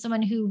that's from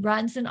someone who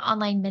runs an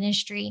online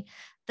ministry,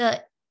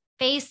 the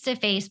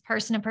face-to-face,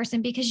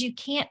 person-to-person, because you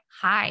can't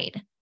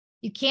hide.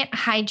 You can't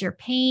hide your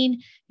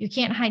pain. You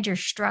can't hide your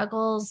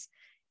struggles.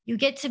 You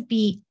get to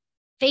be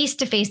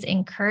face-to-face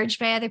encouraged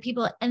by other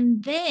people.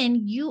 And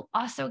then you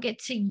also get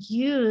to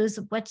use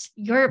what's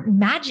your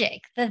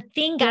magic, the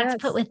thing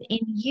God's put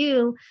within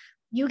you.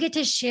 You get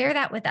to share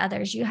that with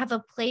others. You have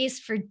a place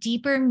for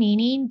deeper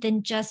meaning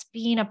than just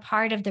being a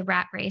part of the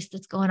rat race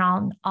that's going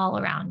on all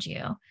around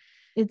you.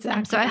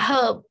 Exactly. So I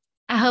hope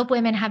I hope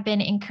women have been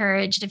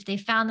encouraged if they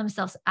found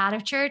themselves out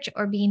of church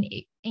or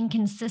being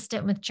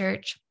inconsistent with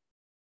church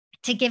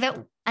to give it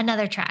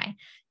another try,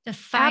 to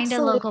find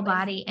a local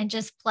body and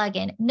just plug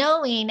in,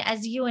 knowing,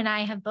 as you and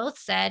I have both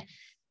said,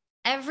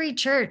 every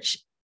church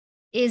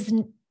is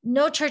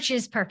no church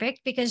is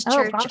perfect, because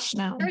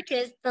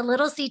churches, the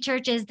little C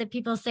churches that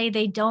people say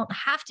they don't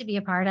have to be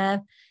a part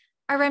of,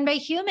 are run by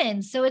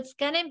humans. So it's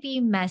going to be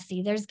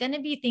messy. There's going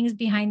to be things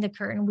behind the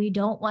curtain we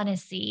don't want to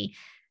see.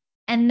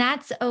 And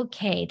that's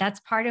okay. That's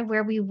part of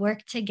where we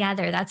work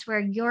together. That's where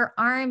your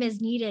arm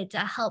is needed to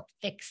help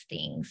fix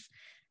things.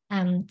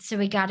 So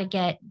we got to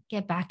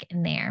get back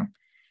in there.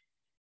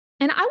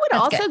 And I would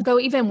also go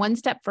even one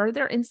step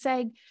further and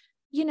say,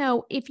 you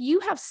know, if you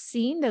have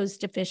seen those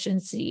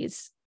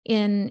deficiencies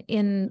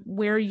in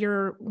where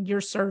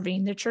you're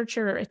serving, the church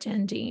you're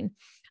attending,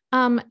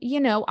 you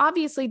know,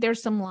 obviously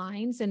there's some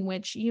lines in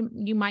which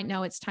you might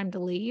know it's time to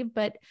leave,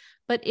 but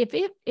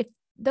if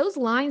those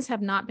lines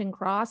have not been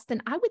crossed,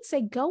 then I would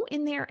say go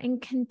in there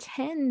and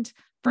contend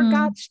for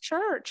God's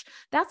church.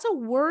 That's a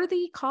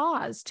worthy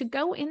cause, to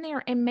go in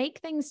there and make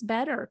things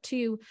better,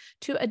 to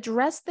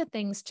address the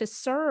things, to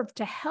serve,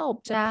 to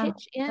help, to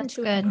pitch in,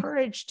 to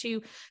encourage,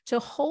 to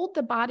hold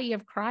the body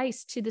of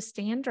Christ to the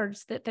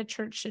standards that the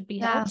church should be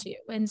held to.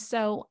 And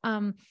so,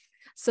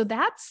 so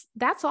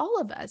that's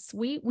all of us.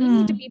 We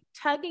need to be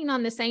tugging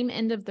on the same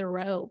end of the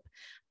rope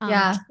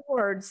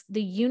towards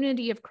the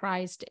unity of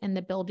Christ and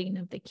the building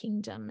of the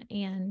kingdom.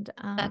 And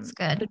that's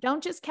good. So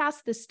don't just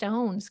cast the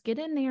stones. Get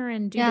in there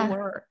and do the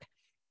work.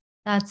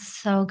 That's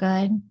so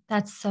good.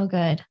 That's so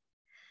good.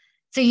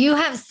 So you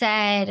have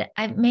said,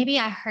 maybe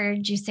I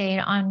heard you say it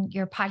on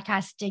your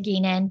podcast,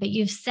 Digging In, but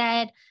you've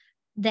said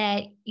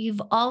that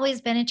you've always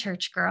been a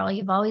church girl.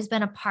 You've always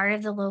been a part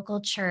of the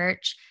local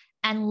church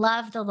and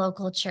love the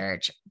local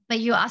church. But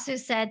you also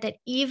said that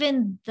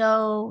even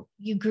though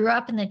you grew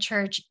up in the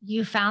church,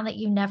 you found that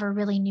you never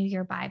really knew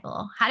your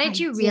Bible. How did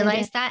you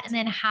realize that? And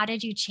then how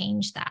did you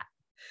change that?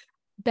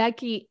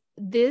 Becky,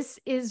 this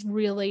is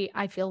really,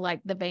 I feel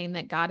like, the vein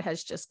that God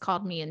has just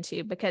called me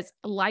into, because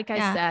like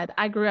I said,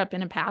 I grew up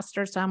in a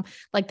pastor's home.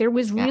 Like there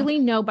was really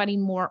nobody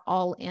more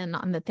all in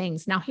on the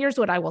things. Now, here's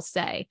what I will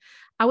say.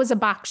 I was a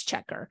box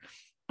checker.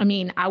 I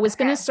mean, I was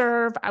going to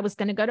serve, I was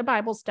going to go to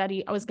Bible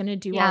study, I was going to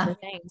do all the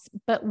things.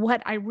 But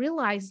what I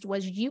realized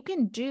was you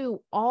can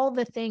do all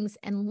the things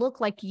and look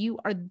like you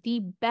are the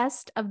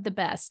best of the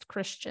best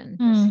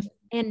Christian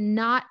and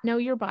not know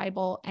your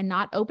Bible and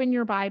not open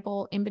your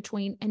Bible in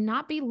between and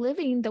not be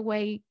living the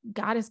way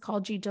God has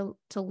called you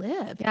to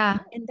live. Yeah.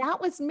 And that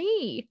was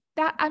me.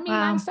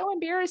 I'm so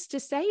embarrassed to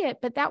say it,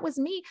 but that was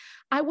me.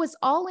 I was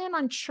all in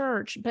on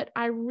church, but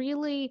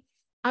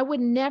I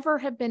would never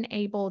have been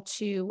able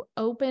to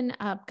open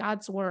up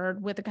God's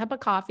word with a cup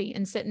of coffee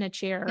and sit in a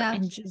chair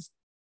and just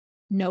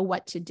know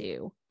what to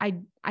do. I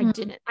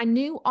didn't. I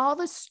knew all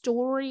the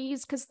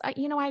stories because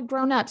I'd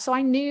grown up. So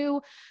I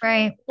knew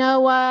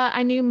Noah,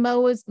 I knew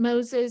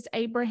Moses,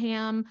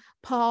 Abraham,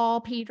 Paul,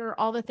 Peter,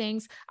 all the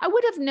things. I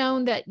would have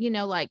known that,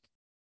 like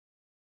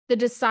the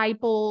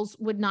disciples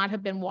would not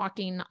have been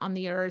walking on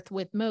the earth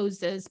with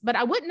Moses, but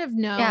I wouldn't have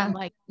known,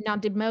 now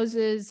did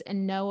Moses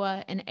and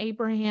Noah and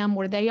Abraham,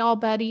 were they all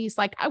buddies?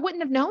 Like I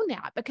wouldn't have known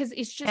that because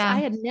it's just, I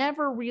had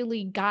never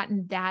really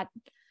gotten that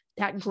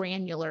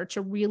granular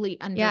to really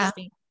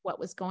understand what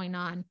was going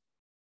on.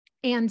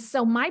 And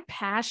so my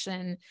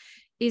passion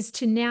is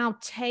to now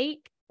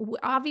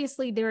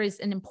obviously there is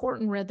an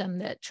important rhythm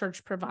that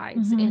church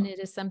provides, and it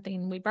is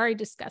something we've already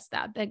discussed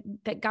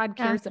that God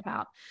cares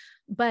about,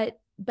 but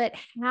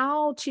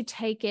how to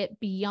take it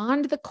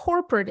beyond the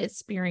corporate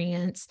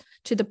experience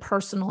to the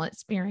personal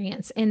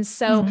experience. And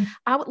so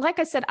like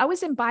I said, I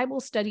was in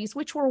Bible studies,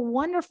 which were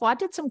wonderful. I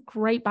did some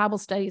great Bible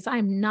studies.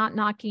 I'm not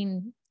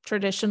knocking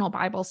traditional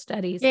Bible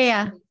studies,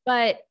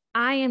 but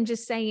I am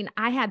just saying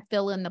I had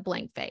fill in the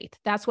blank faith.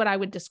 That's what I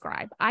would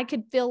describe. I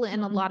could fill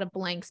in a lot of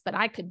blanks, but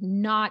I could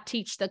not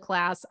teach the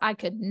class. I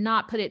could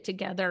not put it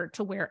together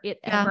to where it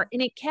ever,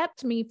 and it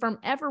kept me from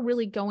ever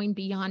really going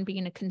beyond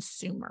being a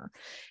consumer.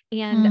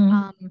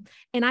 And,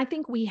 and I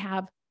think we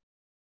have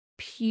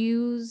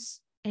pews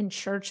and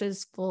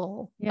churches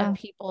full of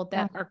people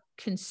that are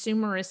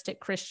consumeristic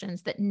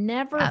Christians that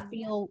never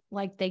feel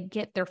like they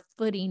get their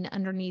footing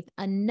underneath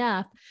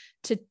enough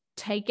to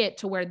take it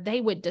to where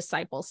they would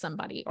disciple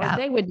somebody or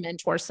they would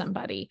mentor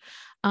somebody,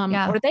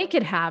 or they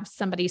could have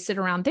somebody sit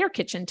around their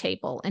kitchen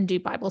table and do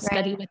Bible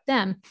study with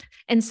them.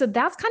 And so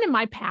that's kind of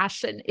my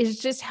passion, is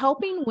just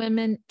helping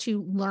women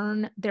to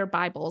learn their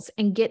Bibles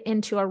and get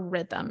into a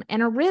rhythm.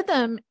 And a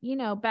rhythm,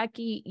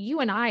 Becky, you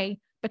and I,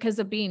 because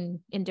of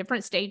being in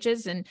different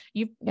stages, and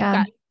you've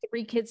got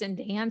 3 kids in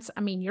dance.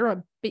 I mean,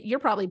 you're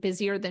probably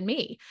busier than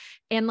me.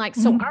 And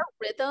so our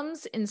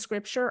rhythms in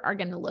scripture are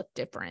going to look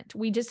different.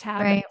 We just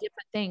have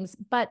different things,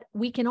 but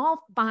we can all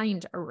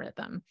find a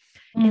rhythm.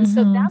 And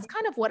so that's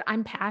kind of what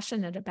I'm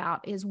passionate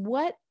about, is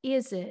what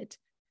is it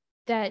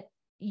that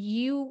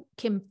you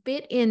can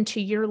fit into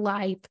your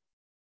life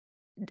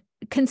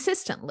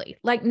consistently,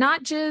 like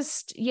not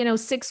just,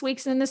 6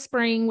 weeks in the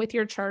spring with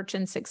your church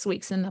and 6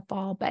 weeks in the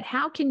fall, but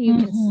how can you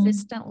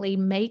consistently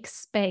make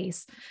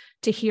space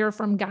to hear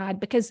from God?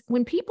 Because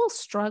when people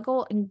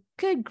struggle, and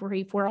good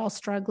grief, we're all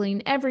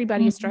struggling.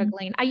 Everybody is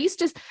struggling. I used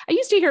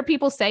to hear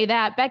people say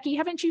that. Becky,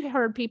 haven't you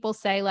heard people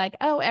say like,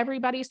 oh,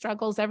 everybody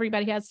struggles.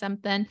 Everybody has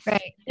something.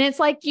 Right. And it's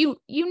like, you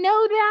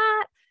know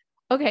that.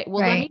 Okay.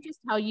 Well, let me Right. just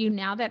tell you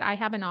now that I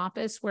have an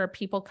office where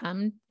people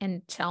come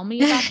and tell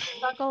me about the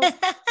struggles,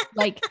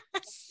 like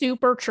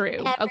super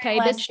true. Okay.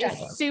 Everyone This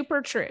struggles. is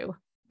super true.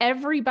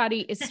 Everybody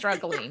is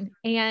struggling.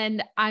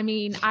 And I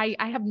mean, I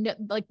have no,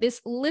 like,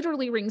 this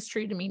literally rings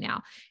true to me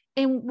now.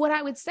 And what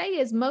I would say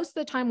is most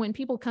of the time when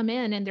people come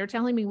in and they're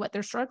telling me what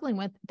they're struggling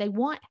with, they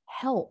want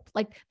help.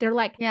 Like they're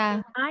like,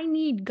 Yeah. I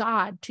need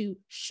God to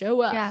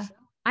show up. Yeah.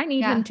 I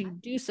need Yeah. him to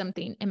do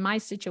something in my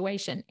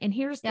situation. And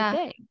here's the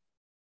thing.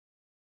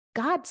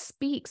 God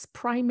speaks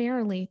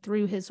primarily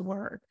through his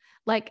word.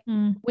 Like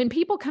when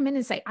people come in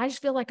and say, I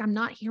just feel like I'm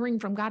not hearing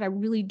from God, I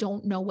really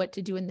don't know what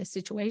to do in this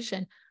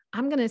situation,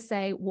 I'm going to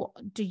say, well,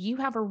 do you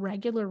have a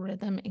regular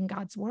rhythm in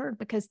God's word?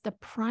 Because the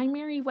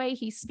primary way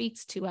he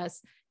speaks to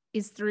us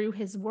is through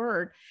his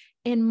word.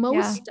 And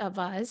most of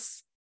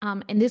us,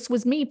 and this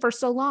was me for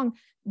so long,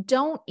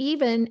 don't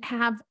even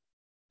have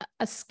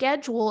a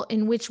schedule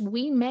in which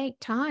we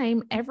make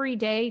time every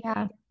day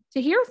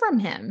to hear from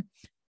him.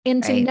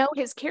 And to know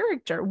his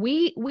character.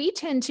 We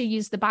tend to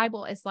use the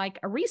Bible as like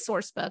a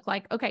resource book.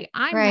 Like, okay,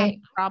 I'm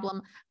having a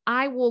problem.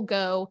 I will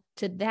go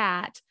to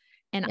that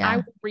and I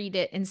will read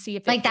it and see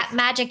if like that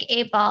magic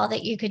 8-ball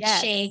that you could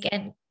shake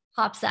and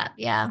pops up.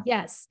 Yeah.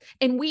 Yes.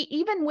 And we,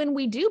 even when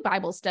we do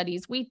Bible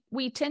studies,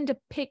 we tend to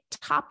pick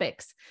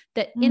topics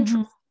that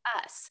interest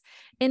us.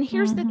 And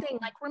here's the thing,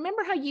 like,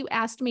 remember how you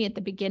asked me at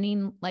the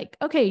beginning, like,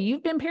 okay,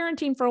 you've been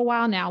parenting for a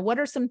while now. What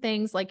are some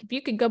things, like, if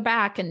you could go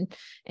back and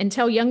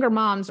tell younger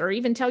moms or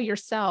even tell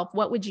yourself,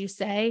 what would you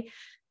say?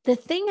 The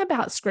thing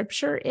about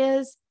scripture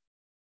is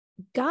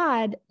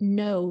God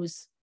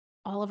knows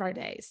all of our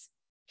days.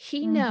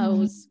 He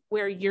knows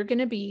where you're going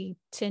to be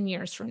 10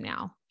 years from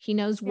now. He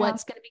knows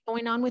what's going to be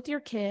going on with your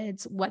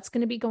kids, what's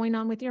going to be going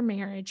on with your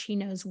marriage. He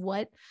knows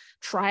what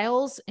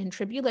trials and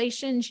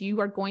tribulations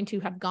you are going to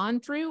have gone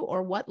through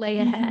or what lay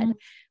ahead.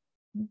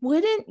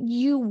 Wouldn't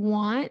you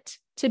want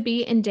to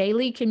be in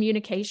daily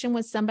communication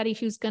with somebody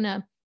who's going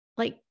to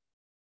like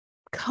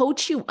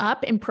coach you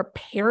up and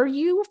prepare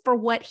you for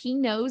what he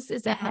knows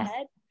is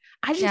ahead?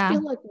 I just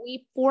feel like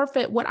we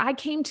forfeit. What I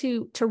came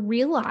to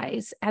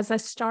realize as I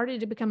started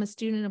to become a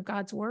student of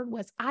God's word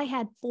was I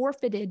had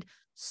forfeited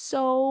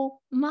so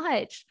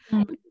much.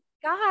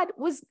 God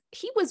was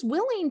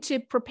willing to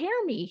prepare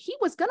me. He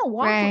was going to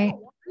walk me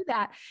through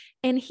that.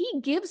 And he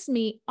gives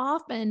me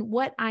often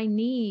what I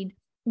need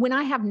when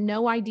I have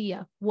no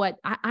idea what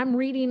I'm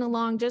reading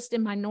along just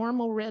in my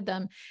normal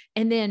rhythm.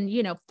 And then,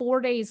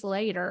 4 days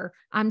later,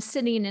 I'm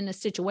sitting in a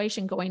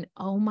situation going,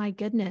 oh my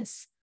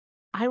goodness,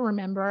 I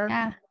remember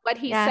what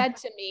he said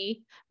to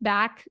me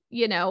back,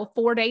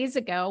 4 days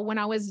ago when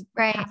I was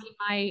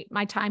having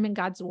my time in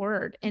God's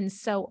word. And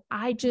so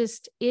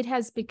it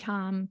has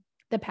become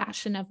the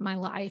passion of my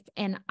life.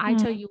 And I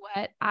tell you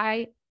what,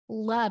 I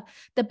love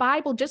the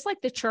Bible, just like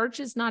the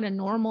church is not a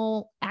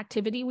normal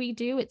activity we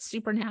do. It's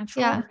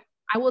supernatural.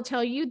 I will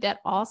tell you that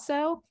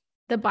also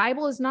the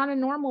Bible is not a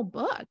normal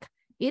book.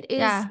 It is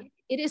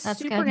That's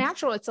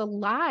supernatural. good. It's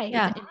alive.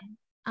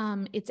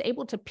 And, it's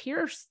able to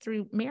pierce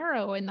through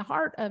marrow in the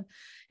heart of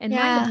and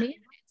mind of man.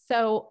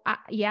 So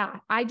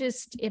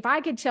if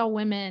I could tell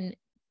women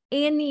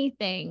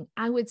anything,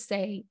 I would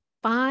say,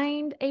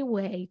 find a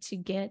way to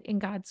get in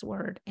God's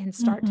word and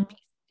start to piece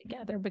it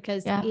together,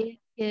 because it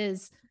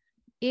is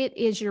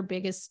your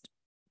biggest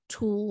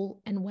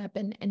tool and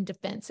weapon and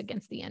defense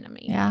against the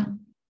enemy. Yeah.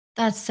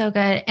 That's so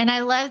good. And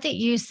I love that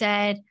you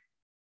said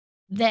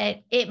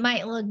that it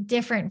might look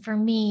different for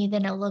me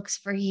than it looks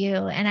for you.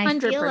 And I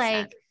 100%. feel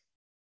like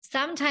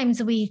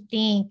sometimes we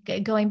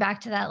think, going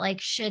back to that like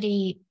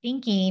shitty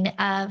thinking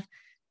of,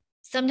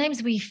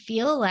 sometimes we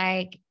feel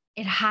like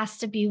it has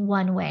to be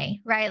one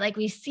way, right? Like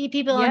we see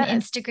people on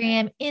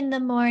Instagram in the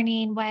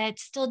morning while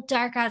it's still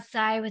dark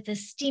outside with a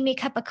steamy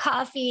cup of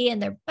coffee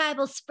and their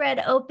Bible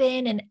spread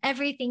open and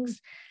everything's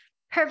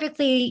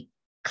perfectly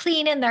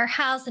clean in their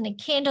house and a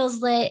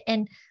candle's lit.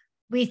 And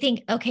we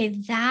think, okay,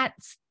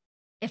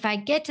 if I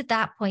get to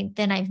that point,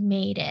 then I've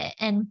made it.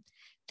 And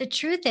the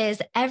truth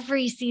is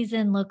every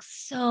season looks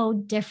so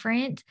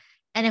different.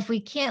 And if we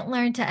can't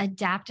learn to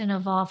adapt and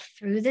evolve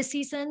through the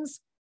seasons,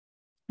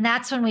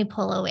 that's when we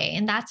pull away.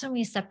 And that's when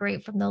we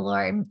separate from the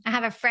Lord. I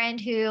have a friend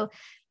who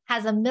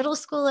has a middle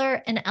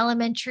schooler, an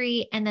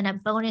elementary, and then a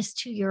bonus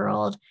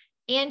 2-year-old.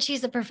 And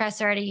she's a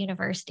professor at a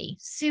university,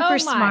 super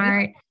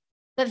smart,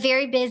 but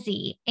very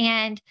busy.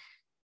 And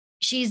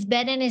she's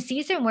been in a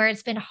season where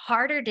it's been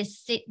harder to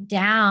sit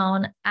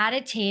down at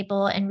a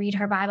table and read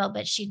her Bible,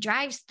 but she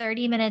drives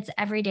 30 minutes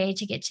every day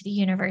to get to the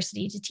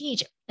university to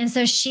teach. And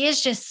so she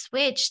has just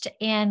switched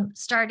and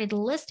started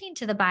listening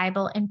to the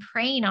Bible and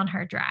praying on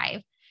her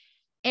drive.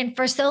 And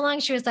for so long,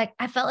 she was like,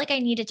 I felt like I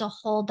needed to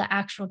hold the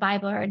actual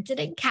Bible or it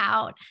didn't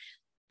count.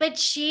 But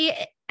she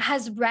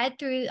has read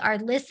through or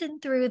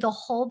listened through the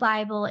whole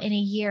Bible in a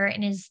year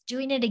and is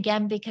doing it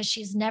again because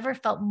she's never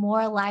felt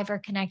more alive or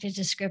connected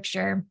to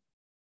scripture.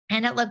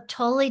 And it looked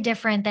totally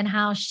different than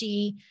how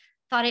she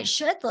thought it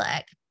should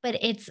look, but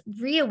it's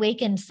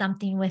reawakened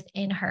something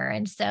within her.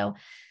 And so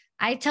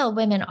I tell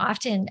women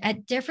often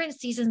at different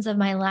seasons of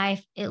my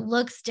life, it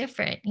looks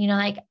different.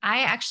 Like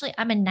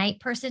I'm a night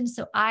person.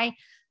 So I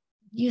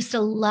used to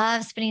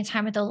love spending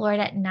time with the Lord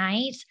at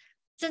night.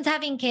 Since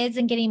having kids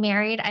and getting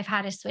married, I've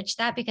had to switch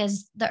that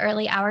because the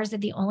early hours are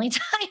the only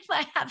time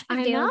I have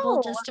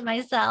available just to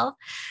myself.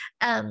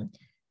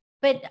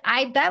 But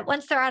I bet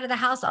once they're out of the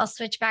house, I'll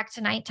switch back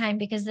to nighttime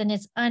because then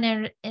it's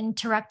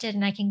uninterrupted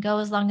and I can go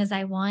as long as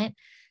I want.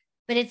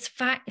 But it's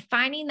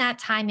finding that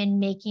time and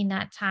making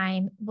that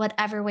time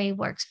whatever way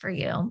works for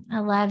you. I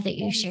love that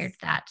you shared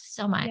that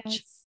so much.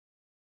 Yes.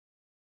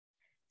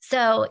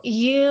 So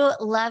you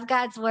love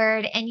God's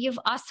word and you've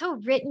also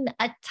written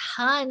a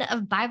ton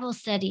of Bible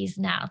studies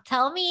now.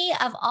 Tell me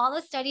of all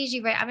the studies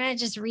you read. I'm going to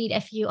just read a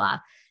few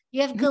off.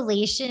 You have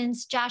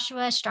Galatians,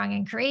 Joshua, Strong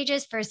and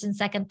Courageous, 1st and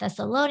 2nd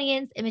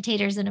Thessalonians,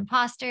 Imitators and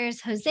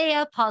Imposters,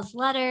 Hosea, Paul's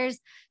Letters,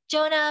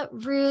 Jonah,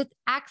 Ruth,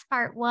 Acts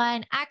Part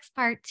 1, Acts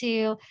Part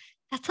 2.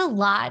 That's a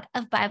lot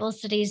of Bible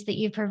studies that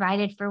you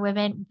provided for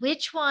women.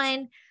 Which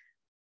one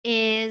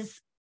is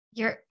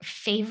your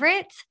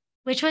favorite?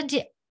 Which one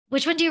do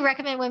you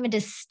recommend women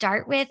to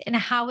start with and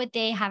how would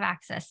they have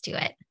access to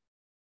it?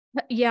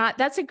 Yeah,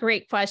 that's a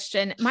great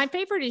question. My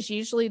favorite is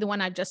usually the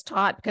one I just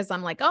taught because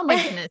I'm like, oh my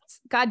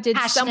goodness, God did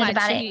so much.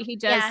 He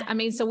does. Yeah. I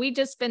mean, so we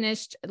just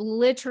finished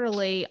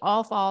literally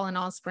all fall and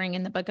all spring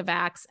in the book of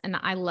Acts and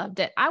I loved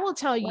it. I will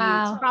tell you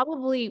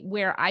probably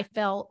where I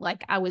felt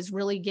like I was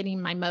really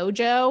getting my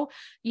mojo,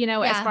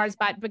 as far as,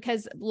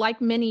 because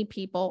like many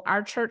people,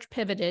 our church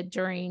pivoted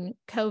during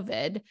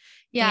COVID.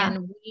 Yeah.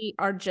 And we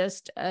are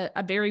just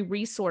a very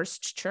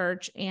resourced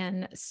church.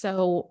 And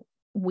so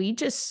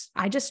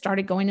I just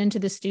started going into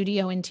the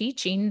studio and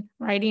teaching,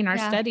 writing our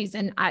studies.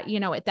 And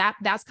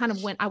that's kind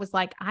of when I was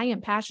like, I am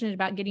passionate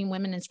about getting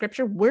women in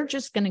scripture. We're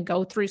just going to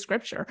go through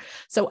scripture.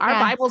 So our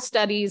Bible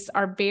studies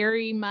are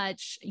very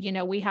much,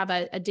 we have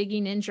a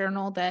digging in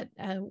journal that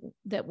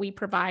we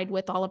provide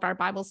with all of our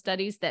Bible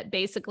studies that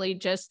basically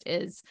just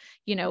is,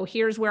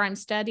 here's where I'm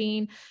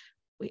studying.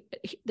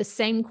 The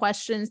same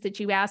questions that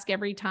you ask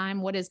every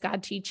time. What is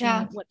God teaching?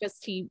 Yeah. What does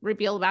he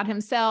reveal about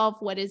himself?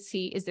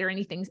 Is there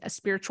anything, a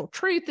spiritual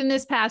truth in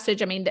this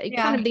passage? I mean,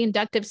 kind of the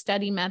inductive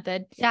study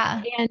method.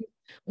 Yeah. And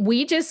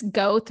we just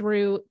go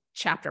through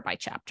chapter by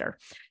chapter.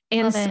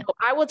 And so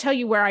I will tell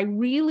you where I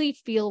really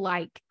feel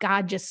like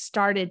God just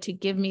started to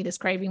give me this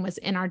craving was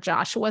in our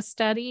Joshua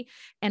study.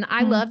 And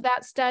I love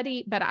that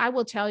study, but I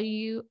will tell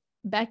you,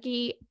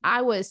 Becky,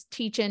 I was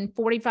teaching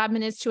 45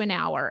 minutes to an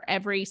hour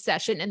every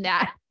session in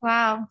that.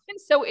 Wow.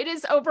 And so it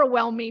is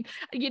overwhelming,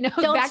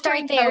 Don't back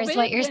start there is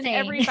what you're saying.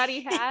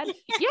 Everybody had,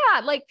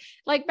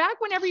 like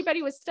back when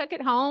everybody was stuck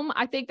at home,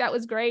 I think that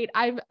was great.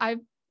 I've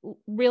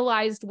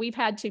realized we've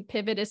had to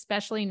pivot,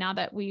 especially now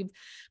that we've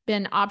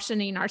been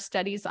optioning our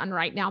studies on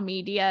Right Now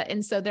Media.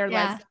 And so they're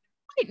like,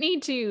 might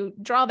need to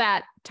draw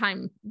that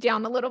time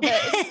down a little bit.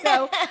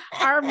 So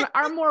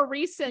our more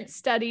recent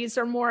studies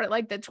are more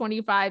like the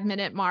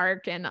 25-minute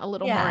mark and a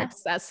little more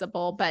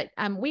accessible, but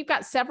we've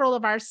got several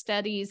of our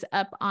studies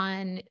up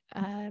on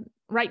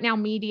Right Now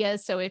Media.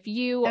 So if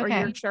you or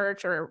your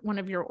church or one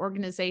of your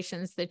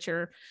organizations that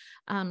you're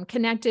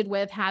connected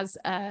with has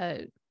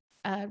a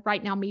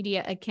Right Now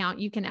Media account,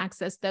 you can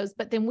access those,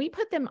 but then we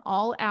put them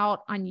all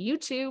out on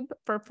YouTube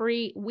for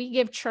free. We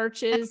give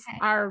churches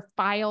our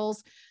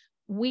files.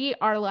 We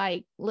are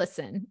like,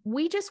 listen,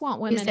 we just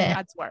want women in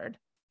God's word.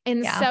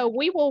 And so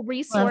we will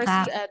resource,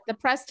 the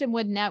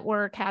Prestonwood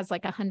network has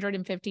like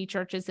 150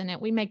 churches in it.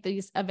 We make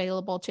these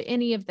available to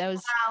any of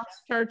those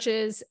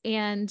churches.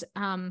 And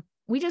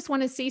we just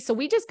want to see, so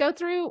we just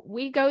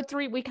we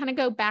kind of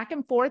go back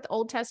and forth,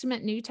 Old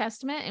Testament, New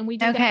Testament, and we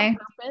do that on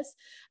purpose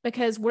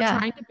because we're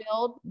trying to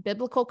build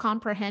biblical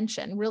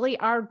comprehension. Really,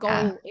 our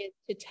goal is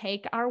to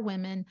take our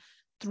women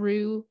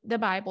through the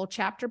Bible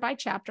chapter by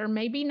chapter,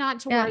 maybe not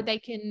to where they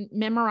can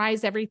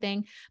memorize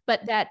everything,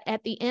 but that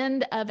at the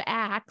end of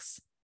Acts,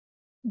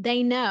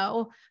 they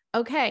know,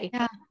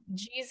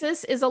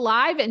 Jesus is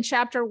alive in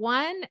chapter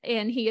 1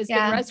 and he has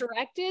been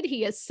resurrected.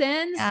 He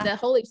ascends. The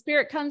Holy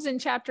Spirit comes in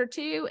chapter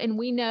 2. And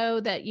we know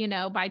that,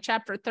 by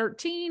chapter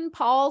 13,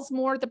 Paul's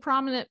more the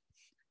prominent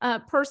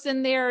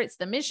person there. It's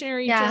the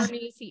missionary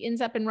journeys. He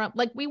ends up in Rome.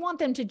 Like we want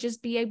them to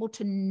just be able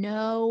to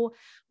know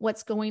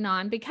what's going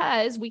on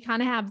because we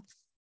kind of have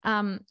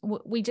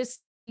we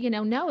just,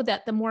 know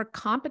that the more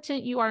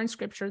competent you are in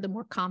scripture, the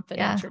more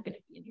confident you're going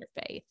to be in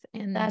your faith.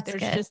 And That's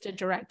there's good. just a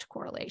direct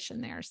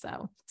correlation there.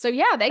 So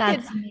yeah,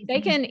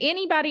 they can,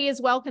 anybody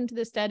is welcome to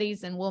the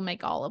studies, and we'll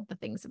make all of the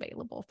things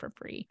available for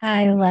free.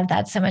 I love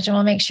that so much. And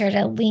we'll make sure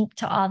to link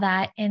to all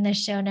that in the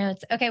show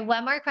notes. Okay.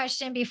 One more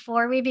question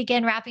before we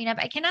begin wrapping up.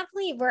 I cannot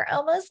believe we're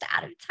almost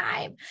out of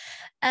time.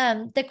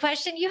 The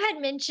question, you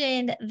had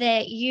mentioned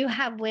that you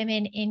have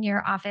women in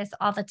your office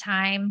all the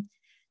time,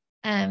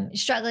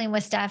 struggling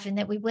with stuff, and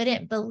that we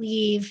wouldn't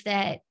believe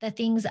that the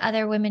things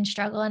other women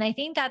struggle. And I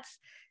think that's,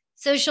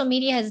 social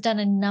media has done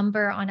a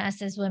number on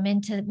us as women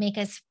to make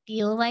us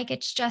feel like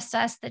it's just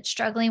us that's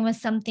struggling with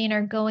something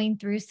or going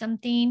through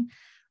something.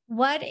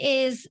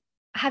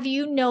 Have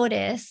you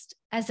noticed,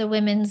 as a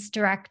women's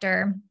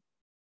director,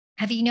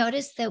 have you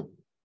noticed that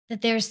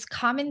there's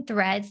common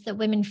threads that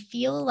women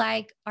feel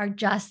like are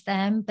just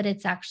them, but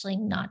it's actually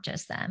not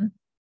just them?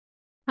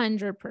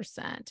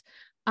 100%.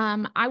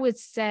 I would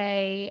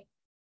say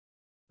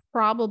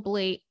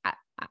probably,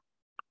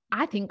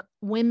 I think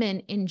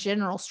women in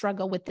general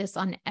struggle with this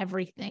on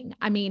everything.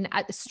 I mean,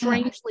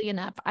 strangely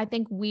enough, I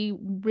think we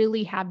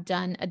really have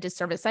done a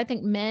disservice. I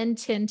think men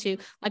tend to,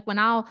 like, when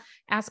I'll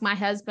ask my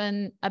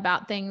husband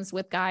about things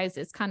with guys,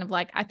 it's kind of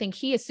like, I think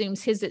he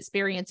assumes his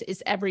experience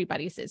is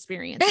everybody's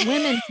experience.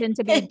 Women tend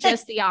to be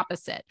just the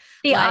opposite.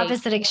 The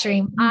opposite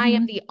extreme. I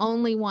am the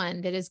only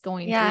one that is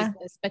going through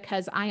this,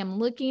 because I am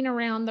looking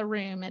around the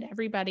room at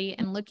everybody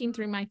and looking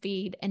through my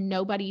feed, and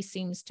nobody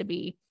seems to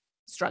be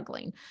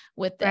struggling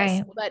with this.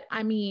 Right. But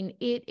I mean,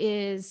 it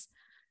is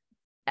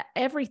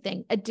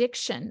everything.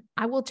 Addiction.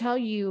 I will tell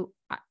you,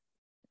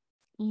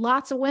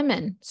 lots of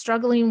women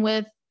struggling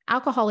with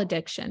alcohol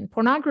addiction,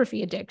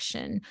 pornography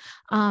addiction,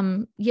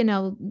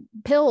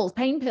 pills,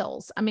 pain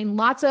pills. I mean,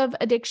 lots of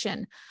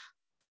addiction,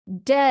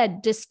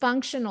 dead,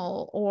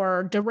 dysfunctional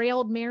or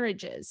derailed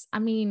marriages. I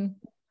mean,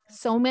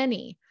 so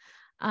many,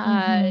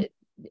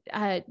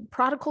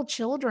 prodigal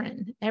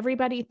children.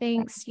 Everybody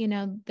thinks,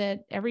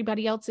 that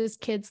everybody else's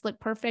kids look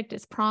perfect.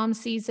 It's prom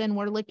season.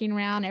 We're looking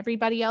around.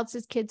 Everybody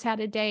else's kids had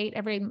a date.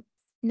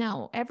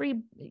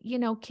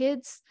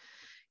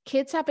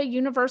 Kids have a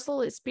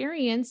universal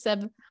experience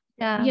of,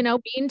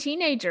 being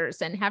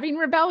teenagers and having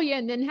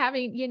rebellion and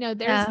having,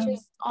 there's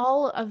just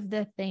all of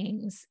the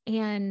things.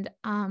 And,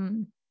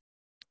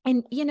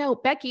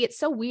 Becky, it's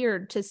so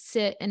weird to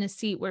sit in a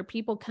seat where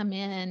people come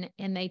in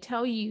and they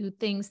tell you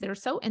things that are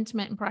so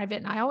intimate and private.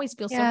 And I always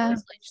feel so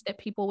privileged that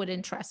people would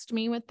entrust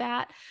me with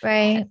that.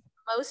 Right. And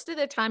most of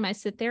the time I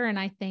sit there and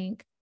I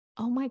think,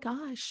 oh my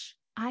gosh,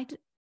 I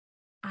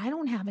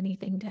don't have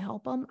anything to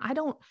help them. I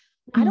don't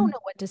know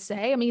what to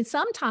say. I mean,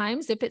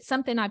 sometimes if it's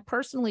something I've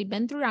personally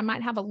been through, I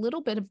might have a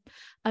little bit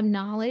of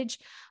knowledge,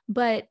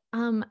 but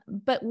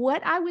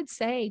what I would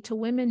say to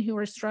women who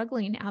are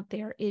struggling out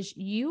there is,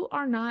 you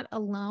are not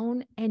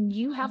alone, and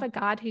you have a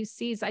God who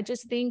sees. I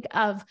just think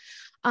of,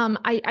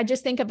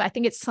 I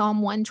think it's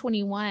Psalm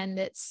 121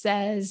 that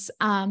says,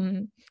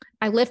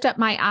 I lift up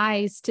my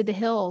eyes to the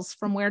hills.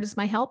 From where does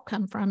my help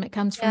come from? It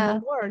comes from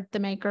the Lord, the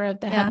maker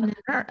of the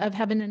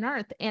heaven and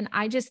earth. And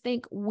I just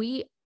think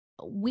we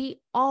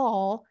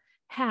all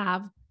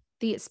have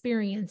the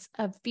experience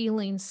of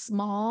feeling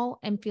small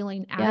and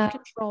feeling out of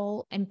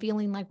control and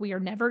feeling like we are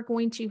never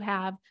going to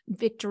have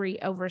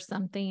victory over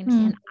something.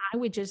 And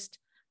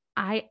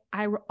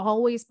I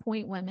always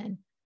point women,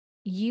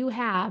 you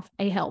have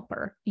a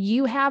helper.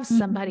 You have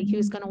somebody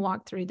who's going to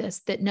walk through this,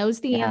 that knows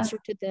the answer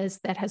to this,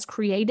 that has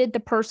created the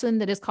person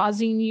that is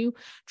causing you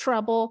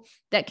trouble,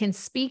 that can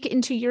speak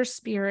into your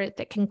spirit,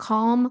 that can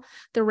calm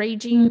the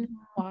raging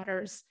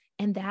waters.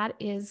 And that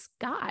is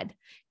God.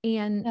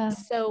 And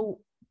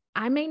so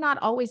I may not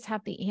always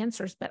have the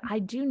answers, but I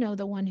do know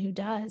the one who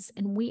does.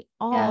 And we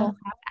all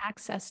have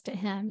access to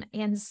him.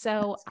 And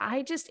so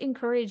I just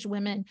encourage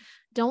women,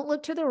 don't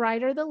look to the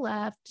right or the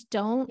left.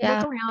 Don't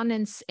look around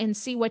and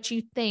see what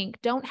you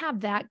think. Don't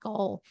have that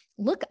goal.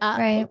 Look up.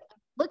 Right.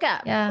 Look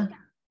up. Yeah.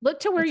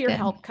 Look to where That's your good.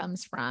 help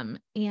comes from.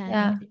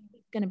 And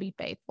it's going to be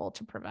faithful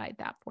to provide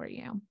that for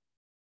you.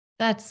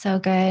 That's so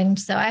good.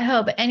 So I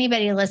hope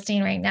anybody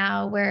listening right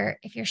now, where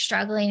if you're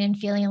struggling and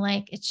feeling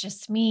like it's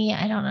just me,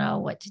 I don't know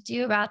what to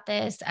do about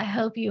this, I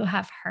hope you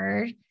have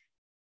heard,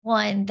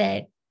 one,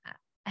 that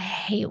I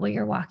hate what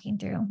you're walking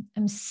through.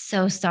 I'm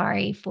so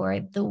sorry for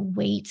the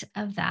weight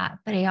of that.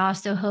 But I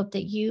also hope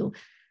that you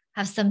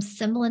have some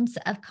semblance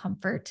of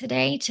comfort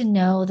today to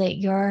know that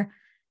you're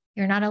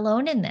not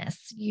alone in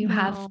this. You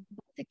have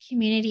the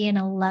community and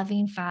a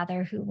loving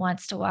Father who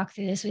wants to walk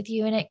through this with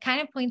you. And it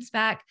kind of points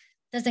back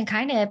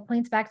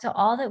to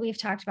all that we've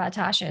talked about,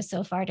 Tasha,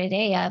 so far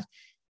today, of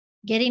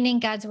getting in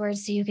God's word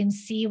so you can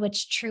see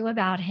what's true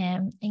about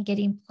him, and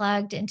getting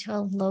plugged into a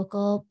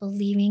local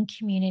believing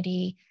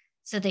community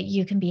so that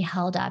you can be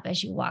held up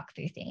as you walk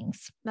through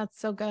things. That's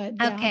so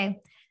good. Okay.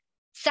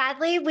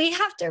 Sadly, we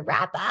have to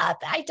wrap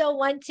up. I don't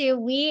want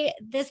to.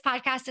 This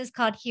podcast is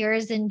called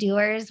Hearers and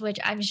Doers, which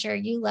I'm sure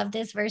you love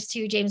this verse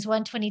too, James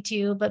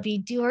 1:22, but be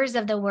doers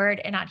of the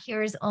word and not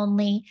hearers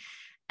only.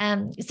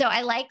 So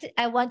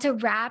I want to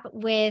wrap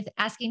with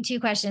asking two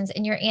questions,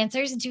 and your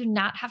answers do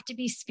not have to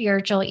be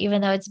spiritual,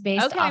 even though it's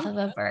based off of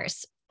a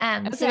verse.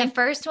 So the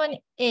first one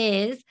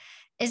is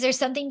there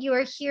something you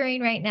are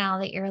hearing right now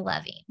that you're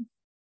loving?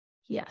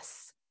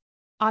 Yes.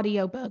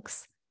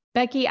 Audiobooks.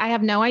 Becky, I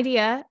have no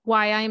idea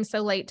why I am so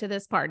late to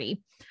this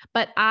party,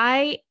 but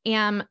I'm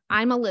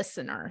a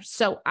listener.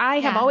 So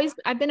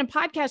I've been a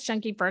podcast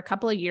junkie for a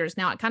couple of years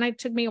now. It kind of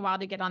took me a while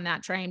to get on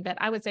that train, but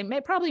I would say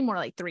probably more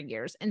like 3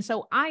 years. And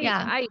so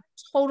I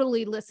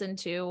totally listen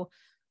to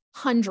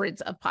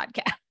hundreds of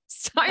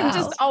podcasts. I'm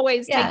just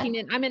always taking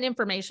in, I'm an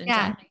information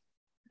junkie.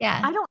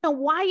 Yeah. I don't know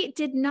why it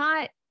did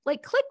not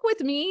click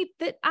with me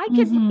that I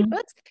could read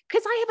books,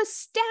 because I have a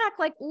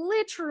stack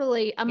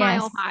literally a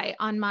mile high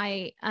on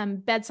my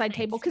bedside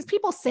table, because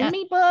people send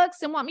me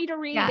books and want me to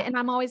read. And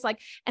I'm always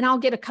and I'll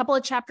get a couple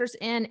of chapters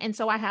in. And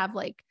so I have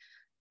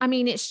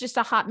it's just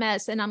a hot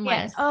mess. And I'm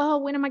oh,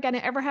 when am I going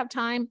to ever have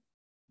time?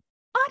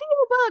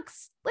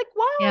 Audiobooks.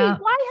 Why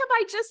have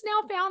I just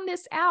now found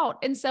this out?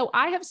 And so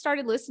I have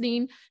started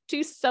listening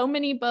to so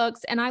many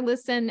books, and I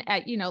listen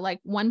at,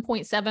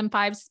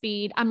 1.75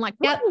 speed. I'm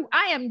whoa,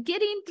 I am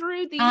getting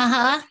through these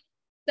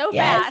so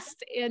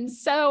fast.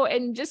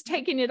 And just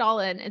taking it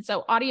all in. And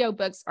so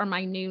audiobooks are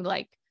my new,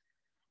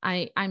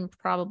 I'm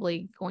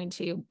probably going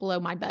to blow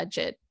my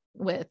budget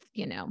with,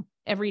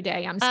 every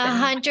day I'm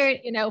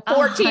spending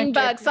 14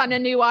 bucks on a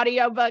new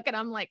audiobook. And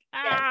I'm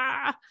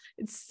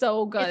it's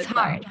so good. It's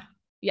hard.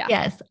 Yeah.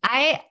 Yes.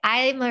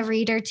 I'm a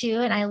reader too.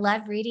 And I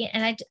love reading,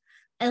 and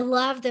I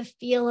love the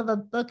feel of a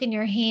book in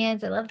your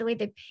hands. I love the way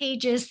the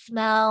pages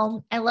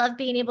smell. I love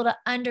being able to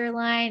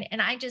underline,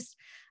 and I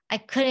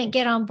couldn't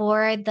get on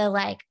board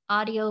the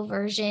audio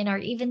version or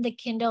even the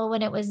Kindle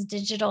when it was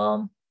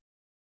digital.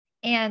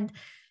 And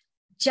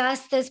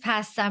just this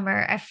past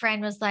summer, a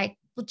friend was like,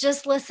 well,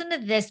 just listen to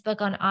this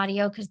book on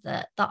audio, because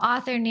the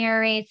author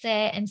narrates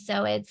it. And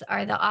so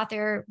the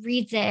author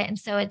reads it. And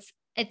so it's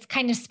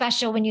kind of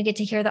special when you get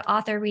to hear the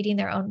author reading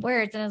their own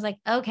words. And I was like,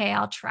 okay,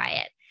 I'll try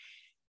it.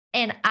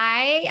 And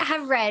I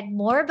have read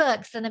more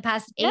books in the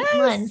past 8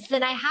 months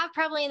than I have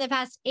probably in the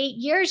past 8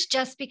 years,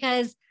 just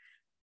because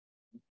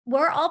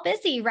we're all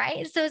busy,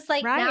 right? So it's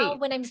now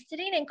when I'm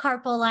sitting in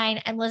carpool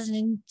line, I'm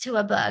listening to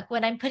a book.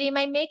 When I'm putting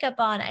my makeup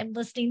on, I'm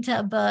listening to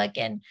a book.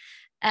 And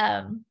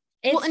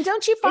and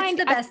don't you find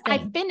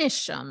I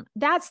finish them?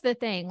 That's the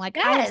thing. I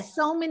have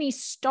so many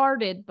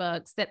started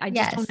books that I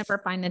just don't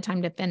ever find the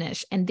time to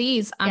finish. And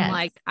these,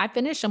 I'm I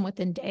finish them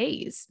within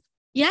days.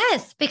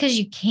 Yes, because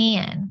you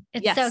can.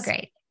 It's so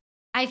great.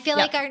 I feel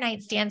like our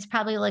nightstands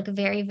probably look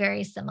very,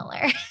 very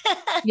similar.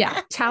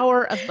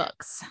 Tower of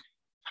books.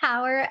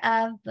 Tower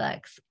of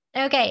books.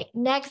 Okay.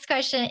 Next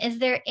question. Is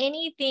there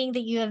anything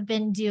that you have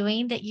been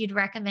doing that you'd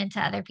recommend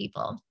to other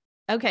people?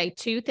 Okay.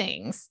 2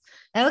 things.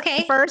 Okay.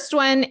 The first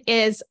one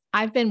is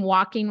I've been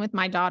walking with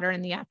my daughter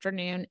in the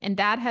afternoon, and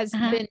that has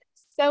been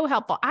so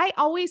helpful. I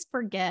always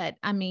forget.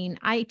 I mean,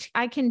 I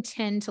can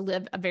tend to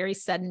live a very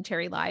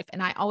sedentary life,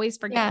 and I always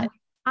forget.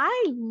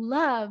 I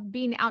love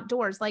being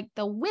outdoors,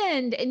 the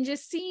wind and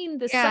just seeing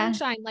the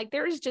sunshine.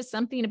 There is just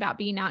something about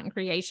being out in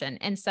creation.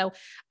 And so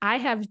I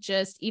have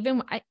just,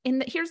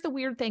 here's the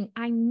weird thing.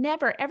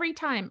 Every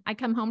time I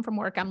come home from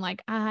work, I'm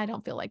I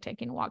don't feel like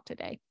taking a walk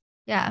today.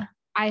 Yeah.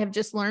 I have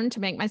just learned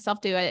to make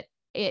myself do it.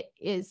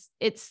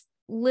 It's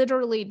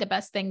literally the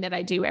best thing that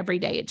I do every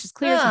day. It just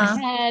clears my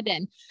head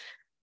and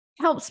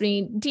helps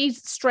me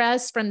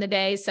de-stress from the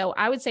day. So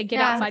I would say get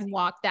outside and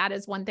walk. That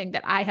is one thing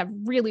that I have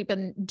really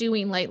been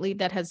doing lately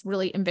that has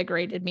really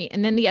invigorated me.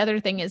 And then the other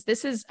thing is,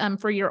 this is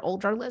for your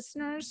older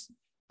listeners.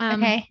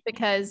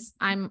 Because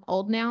I'm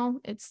old now.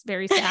 It's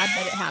very sad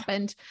that it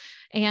happened.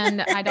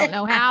 And I don't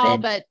know how,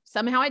 but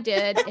somehow it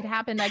did. It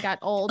happened. I got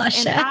old and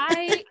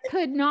I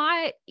could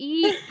not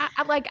eat.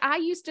 I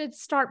used to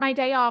start my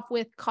day off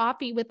with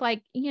coffee with a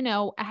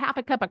half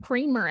a cup of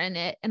creamer in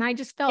it. And I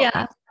just felt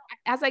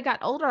as I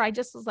got older, I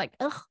just was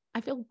ugh,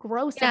 I feel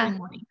gross every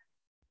morning.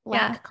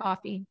 Black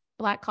coffee.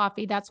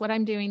 That's what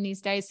I'm doing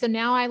these days. So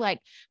now I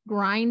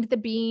grind the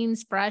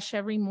beans fresh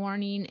every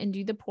morning and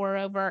do the pour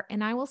over.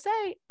 And I will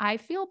say, I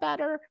feel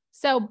better.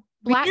 So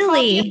black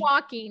coffee and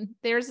walking,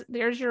 there's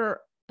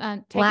your,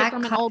 take it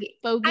from an old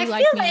fogey I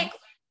like feel me.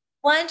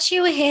 Once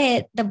you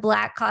hit the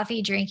black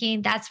coffee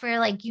drinking, that's where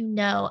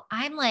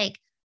I'm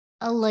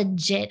a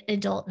legit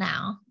adult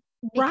now,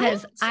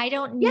 because I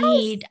don't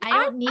need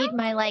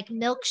my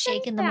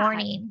milkshake in the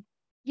morning.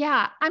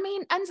 Yeah. I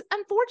mean,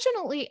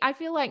 unfortunately, I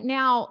feel like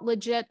now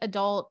legit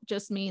adult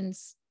just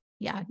means,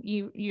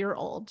 you're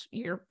old.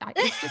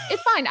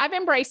 It's fine. I've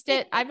embraced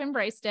it. I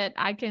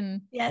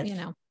can,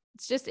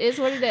 it's just is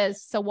what it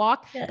is. So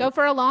go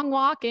for a long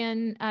walk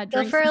and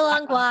go for a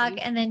long walk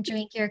and then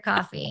drink your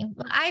coffee.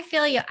 Well, I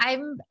feel you.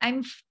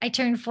 I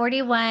turned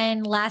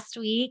 41 last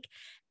week.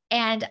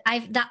 And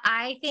the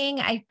eye thing,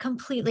 I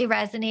completely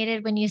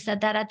resonated when you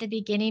said that at the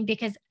beginning,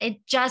 because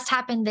it just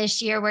happened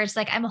this year where it's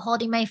I'm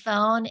holding my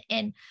phone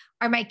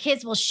or my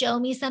kids will show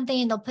me something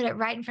and they'll put it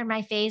right in front of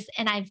my face.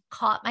 And I've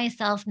caught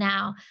myself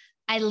now.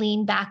 I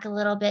lean back a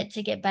little bit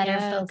to get better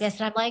focus.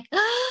 And I'm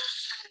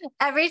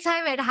every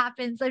time it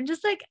happens, I'm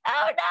just oh no,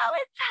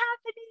 it's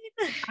happening.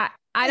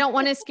 I don't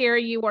want to scare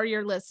you or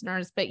your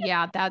listeners, but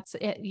yeah, that's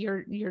it.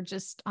 You're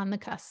just on the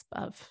cusp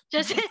of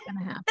what's going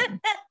to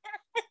happen.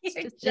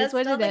 It's just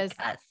what it is.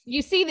 Cusp.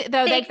 You see,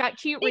 though, they've got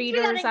cute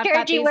readers. I've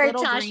got these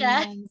little green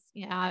ones.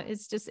 Yeah,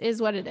 it's just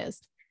is what it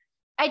is.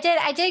 I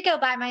did go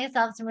buy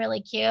myself some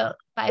really cute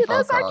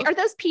bifocals. Are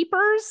those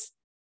peepers?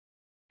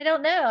 I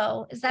don't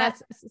know. Is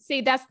that?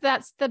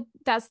 That's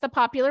the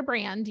popular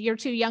brand. You're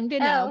too young to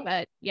know,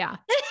 but yeah.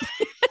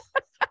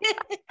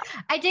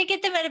 I did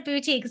get them at a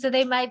boutique, so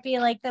they might be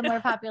like the more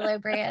popular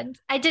brand.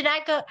 I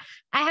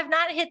have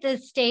not hit the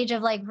stage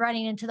of like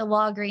running into the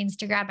Walgreens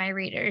to grab my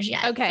readers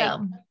yet. Okay.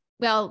 So.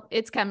 Well,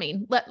 it's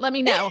coming. Let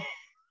me know.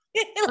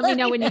 Let me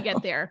know when you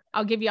get there.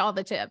 I'll give you all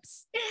the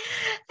tips.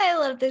 I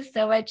love this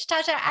so much.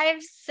 Tasha,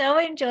 I've so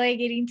enjoyed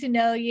getting to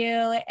know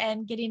you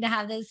and getting to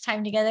have this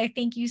time together.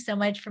 Thank you so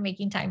much for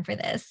making time for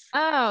this.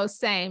 Oh,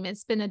 same.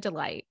 It's been a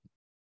delight.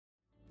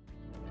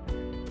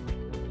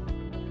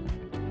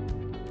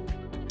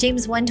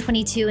 James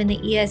 1:22 in the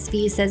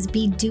ESV says,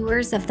 "Be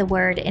doers of the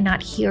word and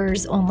not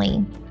hearers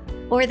only."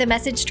 Or the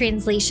Message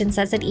translation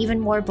says it even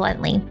more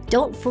bluntly,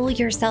 "Don't fool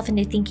yourself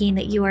into thinking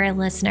that you are a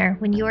listener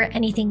when you are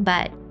anything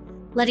but,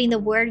 letting the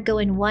word go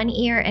in one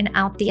ear and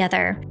out the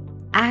other.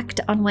 Act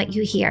on what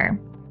you hear."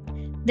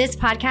 This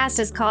podcast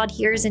is called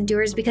Hearers and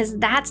Doers because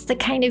that's the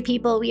kind of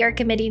people we are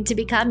committing to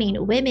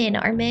becoming. Women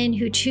or men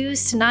who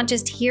choose to not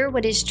just hear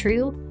what is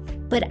true,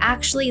 but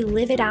actually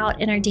live it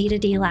out in our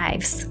day-to-day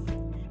lives.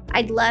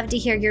 I'd love to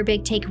hear your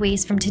big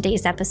takeaways from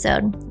today's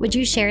episode. Would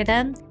you share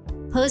them?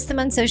 Post them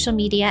on social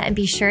media and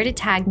be sure to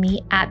tag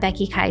me at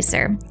Becky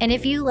Kiser. And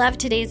if you loved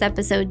today's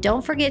episode,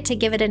 don't forget to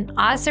give it an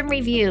awesome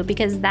review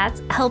because that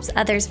helps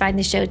others find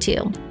the show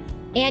too.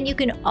 And you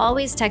can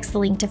always text the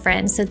link to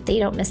friends so they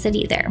don't miss it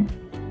either.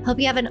 Hope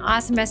you have an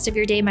awesome rest of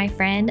your day, my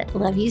friend.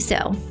 Love you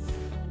so.